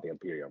called the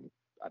Imperium.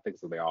 I think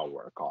so. They all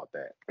were called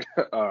that.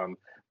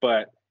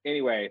 But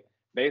anyway,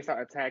 they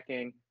start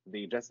attacking.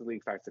 The Justice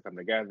League starts to come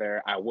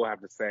together. I will have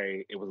to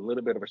say it was a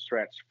little bit of a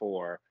stretch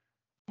for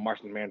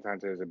Martian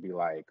Manhunters to be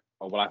like,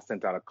 oh, well, I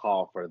sent out a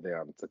call for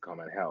them to come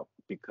and help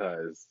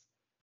because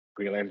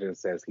Green Lantern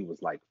says he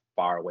was like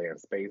far away in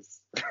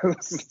space.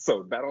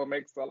 So that all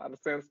makes a lot of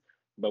sense.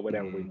 But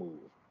whatever, we move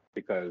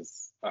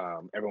because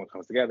everyone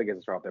comes together, gets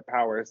to show off their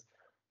powers.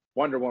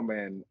 Wonder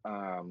Woman,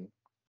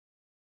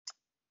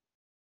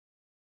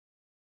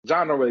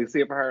 John don't really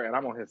see it for her, and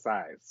I'm on his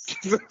side.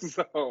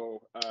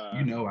 So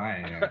you know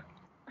I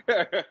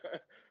am.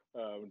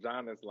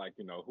 John is like,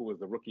 who was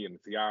the rookie in the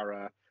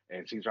tiara,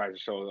 and she tries to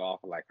show off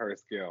like her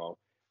skill.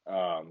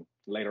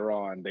 Later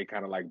on, they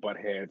kind of like butt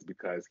heads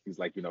because he's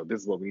like,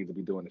 this is what we need to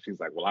be doing, and she's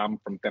like, well, I'm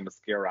from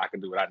Themyscira, I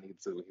can do what I need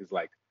to. He's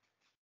like,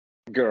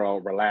 girl,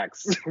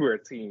 relax, we're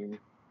a team.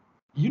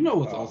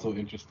 What's also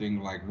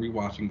interesting, like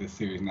rewatching this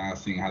series now,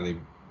 seeing how they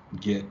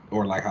get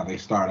or like how they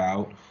start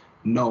out,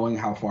 knowing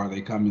how far they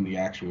come in the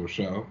actual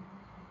show.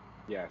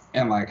 Yes.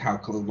 And like how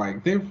close,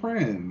 like they're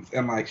friends,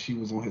 and like she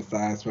was on his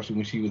side, especially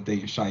when she was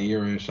dating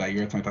Shayera, and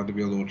Shayera turned out to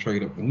be a little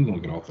trade up. We're gonna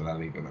get off to that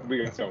later.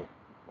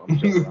 I'm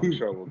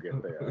sure we'll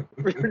get there.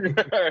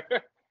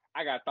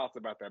 I got thoughts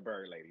about that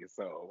bird lady,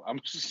 so I'm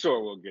sure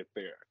we'll get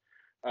there.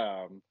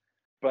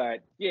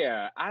 But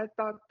yeah, I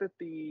thought that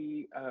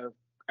the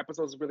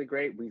episode was really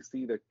great. We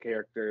see the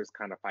characters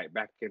kind of fight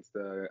back against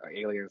the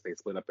aliens. They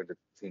split up into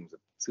teams of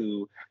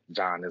two.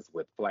 John is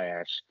with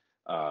Flash,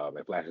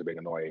 and Flash is being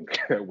annoying,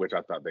 which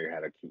I thought they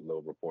had a cute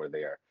little rapport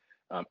there.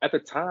 At the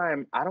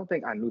time, I don't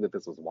think I knew that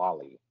this was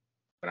Wally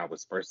when I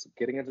was first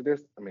getting into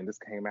this. I mean, this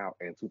came out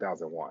in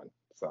 2001,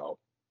 so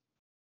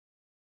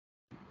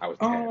I was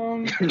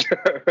 10.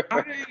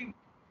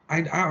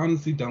 I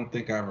honestly don't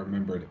think I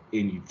remembered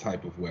any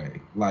type of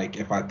way. Like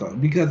if I thought,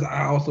 because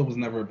I also was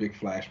never a big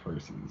Flash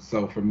person.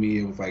 So for me,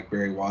 it was like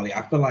very Wally.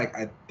 I feel like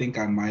I think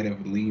I might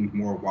have leaned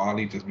more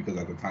Wally just because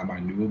at the time I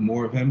knew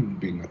more of him,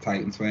 being a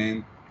Titans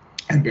fan.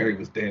 And Barry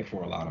was dead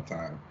for a lot of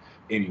time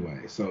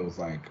anyway. So it was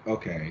like,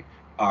 okay,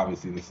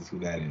 obviously this is who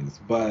that is.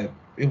 But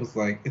it was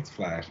like, it's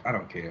Flash. I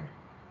don't care.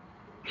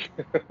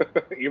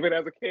 Even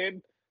as a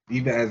kid?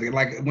 Even as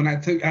like when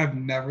I've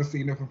never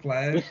seen it for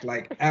Flash,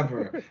 like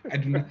ever. I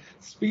do not.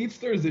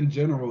 Speedsters in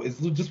general is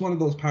just one of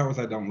those powers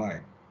I don't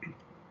like.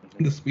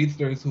 The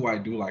speedsters who I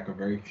do like are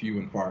very few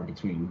and far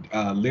between.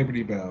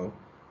 Liberty Bell,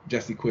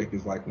 Jesse Quick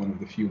is like one of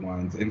the few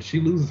ones, and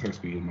she loses her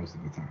speed most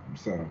of the time.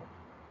 So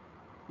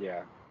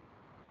yeah,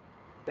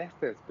 that's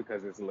just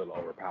because it's a little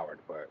overpowered,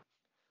 but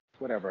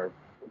whatever.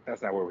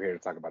 That's not what we're here to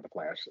talk about the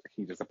Flash.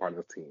 He's just a part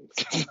of the team.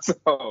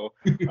 So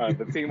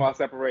the team all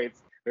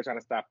separates. They're trying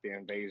to stop the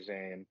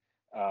invasion.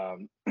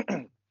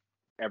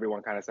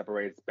 Everyone kind of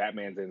separates.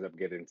 Batman ends up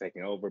getting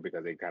taken over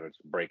because they kind of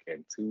break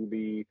into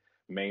the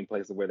main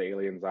place where the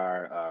aliens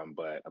are.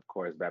 But of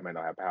course, Batman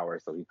don't have power,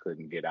 so he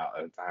couldn't get out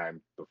in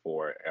time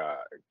before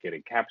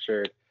getting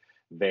captured.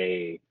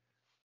 They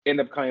end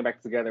up coming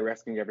back together,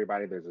 rescuing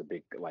everybody. There's a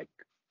big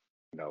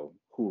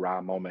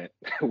hoorah moment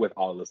with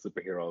all the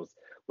superheroes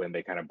when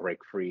they kind of break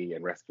free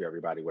and rescue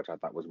everybody, which I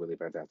thought was really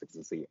fantastic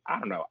to see. I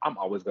don't know. I'm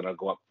always going to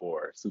go up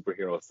for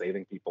superheroes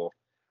saving people.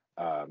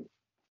 I'm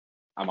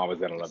always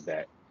going to love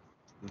that.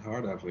 It's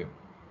hard out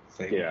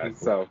there. Yeah.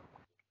 People.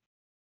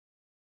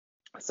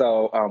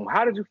 So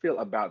how did you feel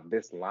about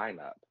this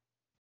lineup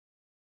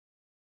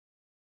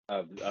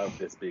of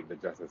this being the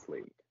Justice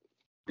League?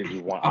 Did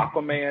you want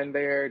Aquaman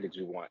there? Did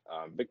you want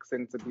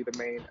Vixen to be the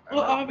main?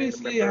 Well,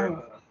 obviously,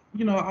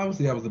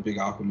 obviously I was a big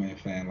Aquaman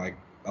fan, like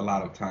a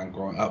lot of time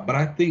growing up. But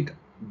I think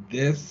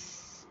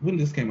when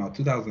this came out,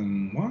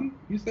 2001,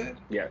 you said?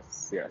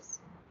 Yes.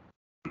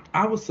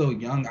 I was so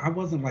young. I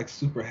wasn't like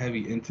super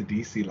heavy into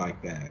DC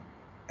like that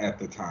at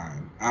the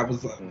time. I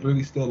was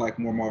really still like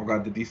more Marvel.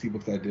 The DC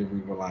books I did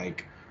read were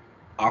like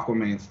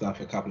Aquaman stuff,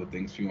 a couple of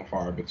things few and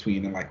far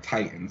between, and like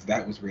Titans.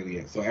 That was really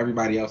it. So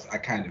everybody else I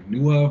kind of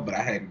knew of, but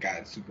I hadn't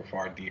gotten super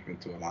far deep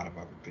into a lot of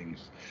other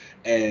things.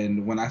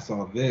 And when I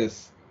saw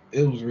this,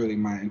 it was really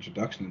my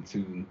introduction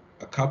to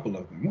a couple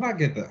of them. Well, I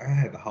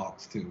had the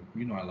Hawks too.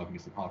 I love me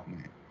some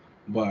Hawkman.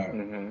 But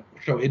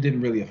so it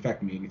didn't really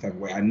affect me any type of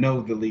way. I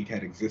know the league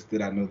had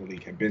existed. I know the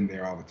league had been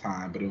there all the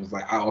time. But it was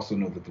like I also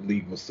know that the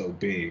league was so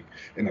big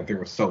and that there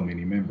were so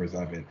many members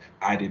of it.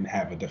 I didn't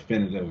have a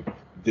definitive,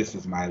 this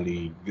is my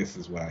league, this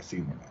is what I see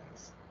them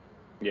as.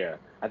 Yeah,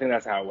 I think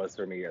that's how it was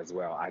for me as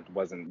well. I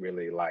wasn't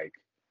really like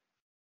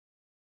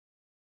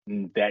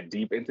that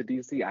deep into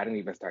DC. I didn't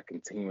even start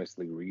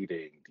continuously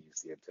reading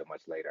DC until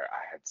much later.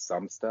 I had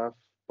some stuff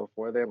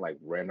before then, like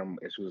random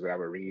issues that I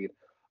would read.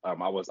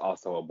 I was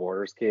also a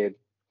Borders kid,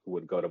 who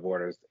would go to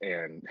Borders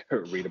and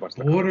read a bunch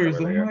of Borders,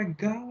 the oh there. my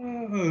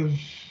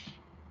gosh.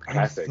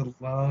 Classics. I used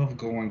to love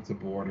going to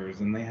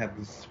Borders, and they had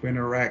the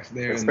spinner racks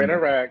there and spinner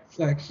racks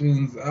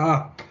sections.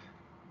 Ah,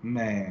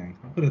 man,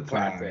 what a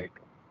time. Classic.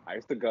 I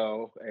used to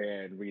go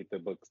and read the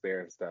books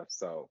there and stuff.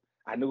 So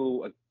I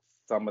knew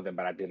some of them,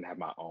 but I didn't have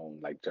my own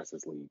like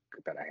Justice League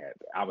that I had.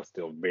 I was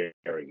still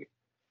very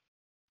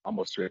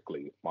almost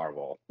strictly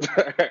Marvel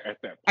at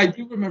that point. I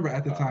do remember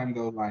at the time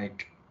though,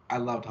 like I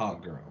loved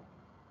Hawk Girl.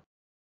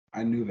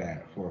 I knew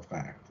that for a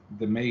fact.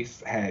 The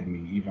Mace had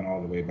me even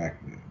all the way back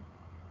then.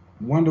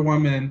 Wonder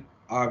Woman,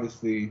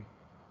 obviously,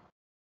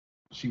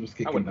 she was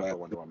kicking butt.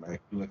 Wonder Woman.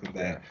 Like, look at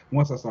that.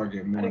 Once I started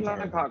getting more into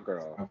her, Hawk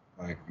Girl. I was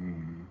like,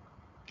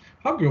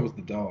 Hawk Girl was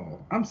the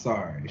doll. I'm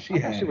sorry. She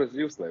was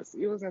useless.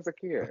 Even as a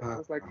kid. I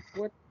was like,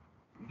 what?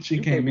 She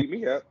you can't beat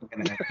me up.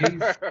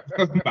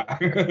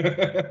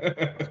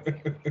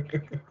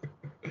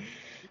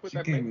 She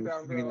came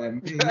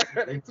in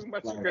too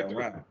much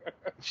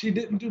She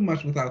didn't do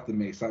much without the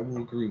mace. I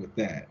will agree with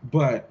that.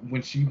 But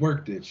when she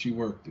worked it, she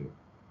worked it.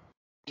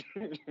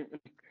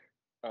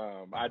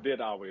 I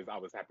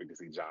was happy to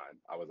see John.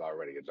 I was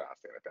already a John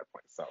fan at that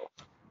point. So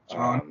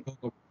John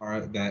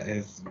that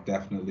is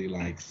definitely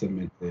like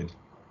cemented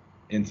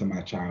into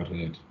my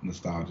childhood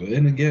nostalgia.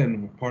 And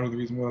again, part of the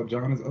reason why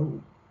John is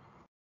old.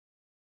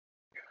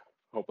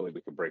 Hopefully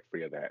we can break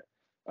free of that.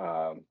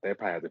 They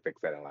probably have to fix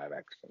that in live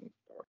action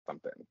or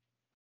something.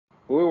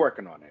 But we're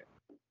working on it.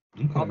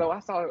 Okay. Although I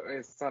saw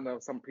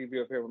some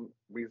preview of him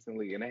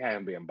recently, and they had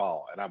him being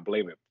bald, and I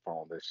blame it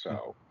on this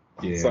show.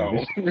 Yeah.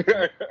 So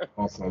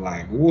also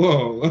like,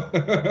 whoa.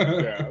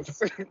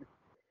 Yes.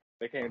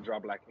 They can't draw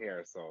black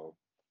hair, so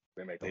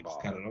they make him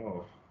bald. Just cut it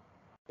off.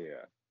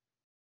 Yeah.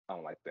 I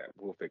don't like that.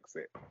 We'll fix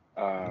it.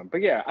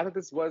 But yeah, I think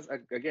this was,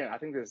 again, I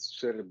think this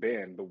should have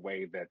been the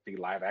way that the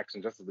live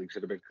action Justice League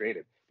should have been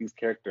created. These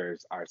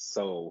characters are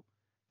so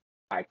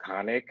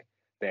iconic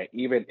that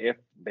even if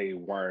they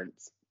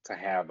weren't to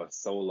have a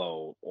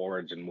solo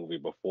origin movie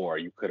before,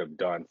 you could have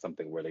done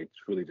something where they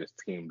truly just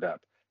teamed up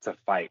to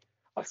fight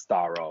a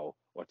Starro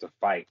or to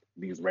fight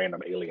these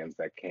random aliens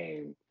that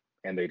came,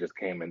 and they just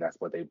came and that's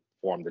what they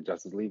formed the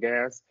Justice League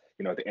as.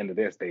 You know, at the end of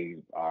this, they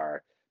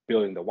are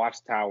building the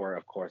Watchtower,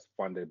 of course,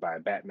 funded by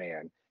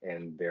Batman.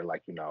 And they're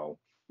like, you know,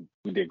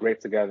 we did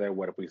great together.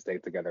 What if we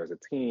stayed together as a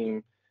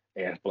team?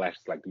 And Flash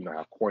is like, you know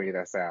how corny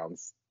that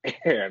sounds.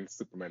 And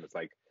Superman is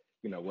like,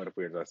 you know, what if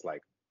we're just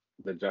like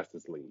the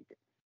Justice League?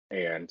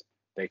 And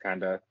they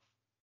kind of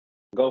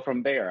go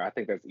from there. I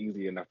think that's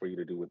easy enough for you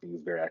to do with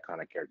these very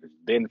iconic characters.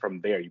 Then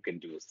from there, you can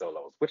do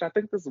solos, which I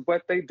think is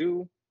what they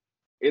do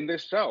in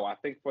this show. I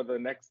think for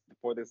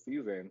this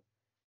season,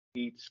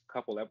 each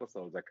couple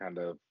episodes are kind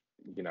of,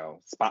 you know,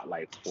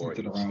 spotlights for each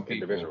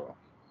individual.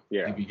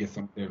 Yeah. Maybe get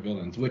some of their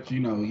villains, which, you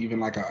know, even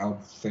like I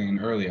was saying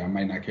earlier, I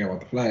might not care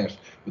about the Flash,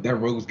 but that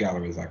Rogues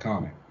Gallery is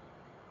iconic.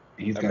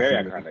 And he's got some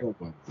really cool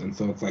ones. And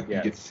so it's like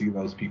you get to see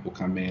those people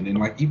come in. And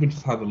like even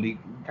just how the league,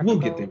 we'll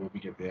get there when we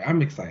get there.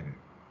 I'm excited.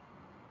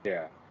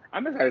 Yeah.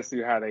 I'm excited to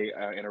see how they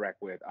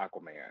interact with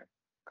Aquaman.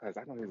 Because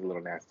I know he's a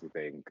little nasty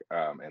thing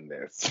in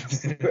this.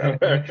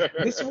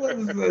 This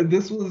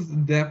was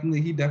definitely,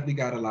 he definitely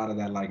got a lot of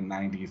that like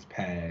 90s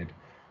pad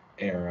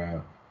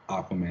era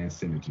Aquaman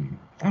synergy.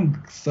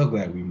 I'm so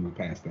glad we moved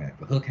past that.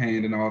 The hook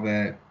hand and all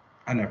that,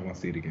 I never want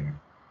to see it again.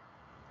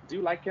 Do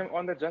you like him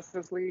on the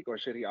Justice League, or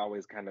should he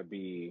always kind of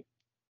be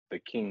the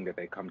king that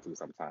they come to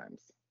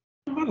sometimes?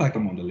 I like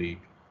him on the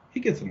League. He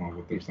gets along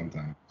with them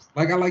sometimes.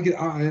 Like I like it.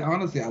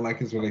 Honestly, I like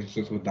his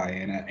relationships with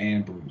Diana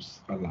and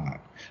Bruce a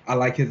lot. I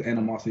like his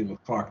animosity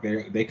with Clark.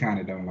 They kind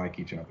of don't like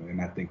each other,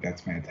 and I think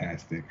that's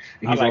fantastic.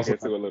 And I like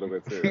it too a little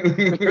bit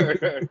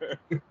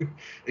too.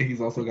 And he's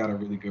also got a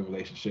really good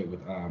relationship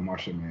with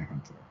Martian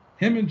Manhunter.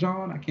 Him and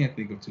John, I can't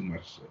think of too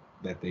much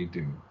that they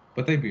do,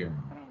 but they be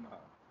around. I don't know.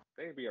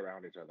 They be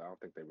around each other. I don't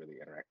think they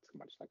really interact too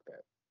much like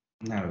that.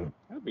 No.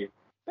 That'd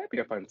be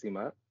a fun team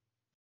up.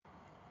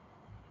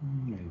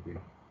 Maybe.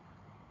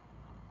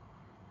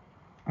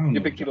 You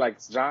think he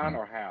likes John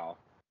or Hal?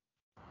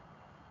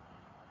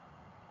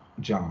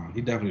 John.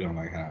 He definitely don't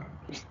like Hal.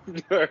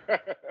 Okay,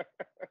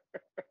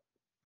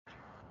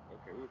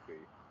 we'll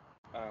see.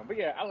 But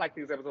yeah, I like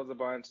these episodes a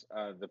bunch.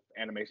 The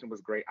animation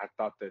was great. I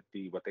thought that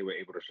what they were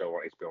able to show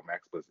on HBO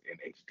Max was in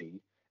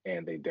HD,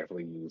 and they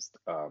definitely used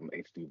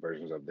HD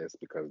versions of this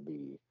because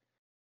the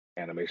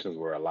animations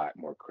were a lot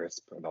more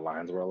crisp and the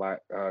lines were a lot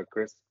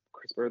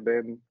crisper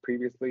than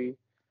previously,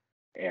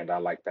 and I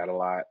like that a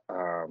lot.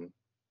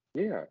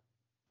 Yeah.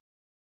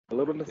 A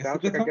little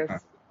nostalgic, I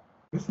guess.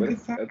 It's a good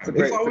time.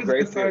 It's always a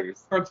good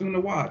series. Cartoon to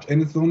watch, and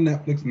it's on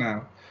Netflix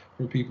now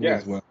for people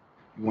as well.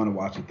 You want to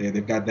watch it there?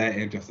 They've got that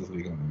and Justice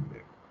League on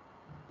there.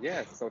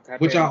 Yes, so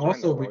which I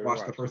also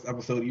rewatched the first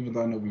episode, even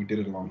though I know we did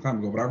it a long time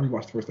ago. But I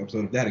rewatched the first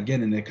episode of that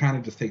again, and it kind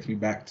of just takes me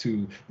back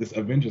to this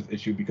Avengers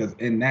issue because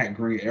in that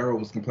Green Arrow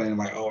was complaining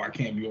like, "Oh, I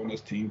can't be on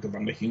this team because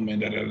I'm a human,"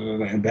 da, da, da,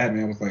 da, and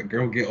Batman was like,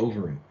 "Girl, get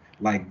over it.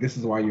 Like this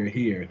is why you're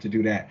here to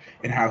do that."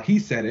 And how he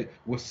said it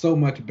was so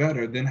much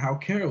better than how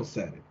Carol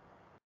said it.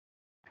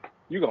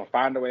 You're going to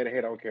find a way to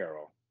hit on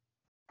Carol.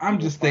 I'm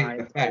just stating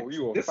the facts.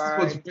 This is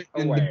what's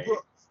written in the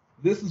books.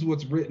 This is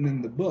what's written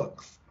in the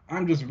books.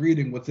 I'm just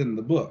reading what's in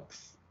the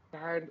books.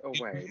 Find a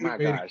way. My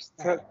gosh.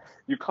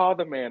 You call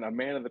the man a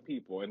man of the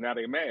people, and now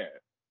they're mad.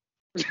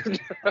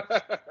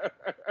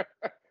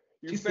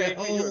 She said,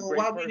 "Oh,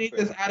 why we need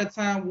this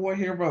out-of-town war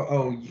hero?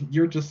 Oh,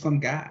 you're just some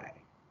guy.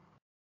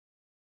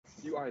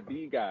 You are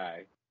the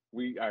guy.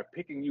 We are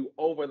picking you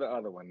over the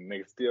other one, and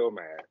they still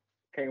mad.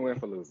 Can't win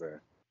for losing.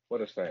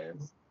 What a shame.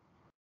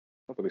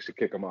 Hopefully, we should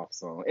kick them off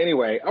soon.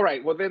 Anyway, all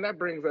right. Well, then that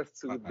brings us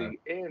to the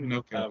end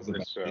of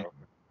the show.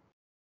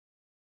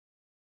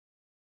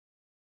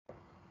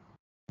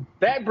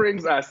 That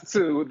brings us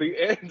to the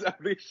end of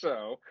the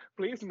show.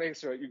 Please make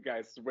sure you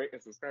guys rate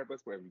and subscribe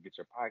us wherever you get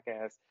your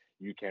podcast.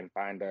 You can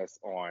find us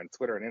on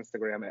Twitter and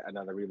Instagram at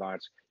Another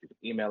Relaunch. You can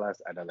email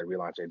us at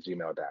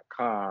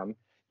anotherrelaunch@gmail.com.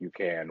 You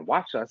can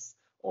watch us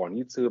on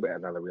YouTube at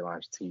Another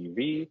Relaunch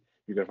TV.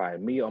 You can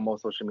find me on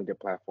most social media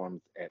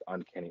platforms at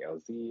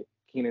UncannyLZ.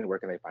 Keenan, where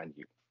can they find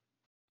you?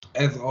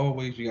 As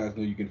always, you guys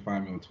know you can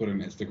find me on Twitter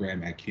and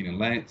Instagram at Keenan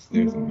Lance.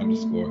 There's an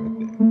underscore at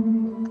the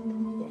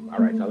end. All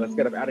right, so let's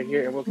get up out of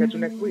here, and we'll catch you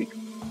next week.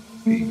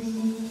 Peace.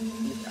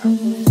 Peace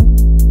out.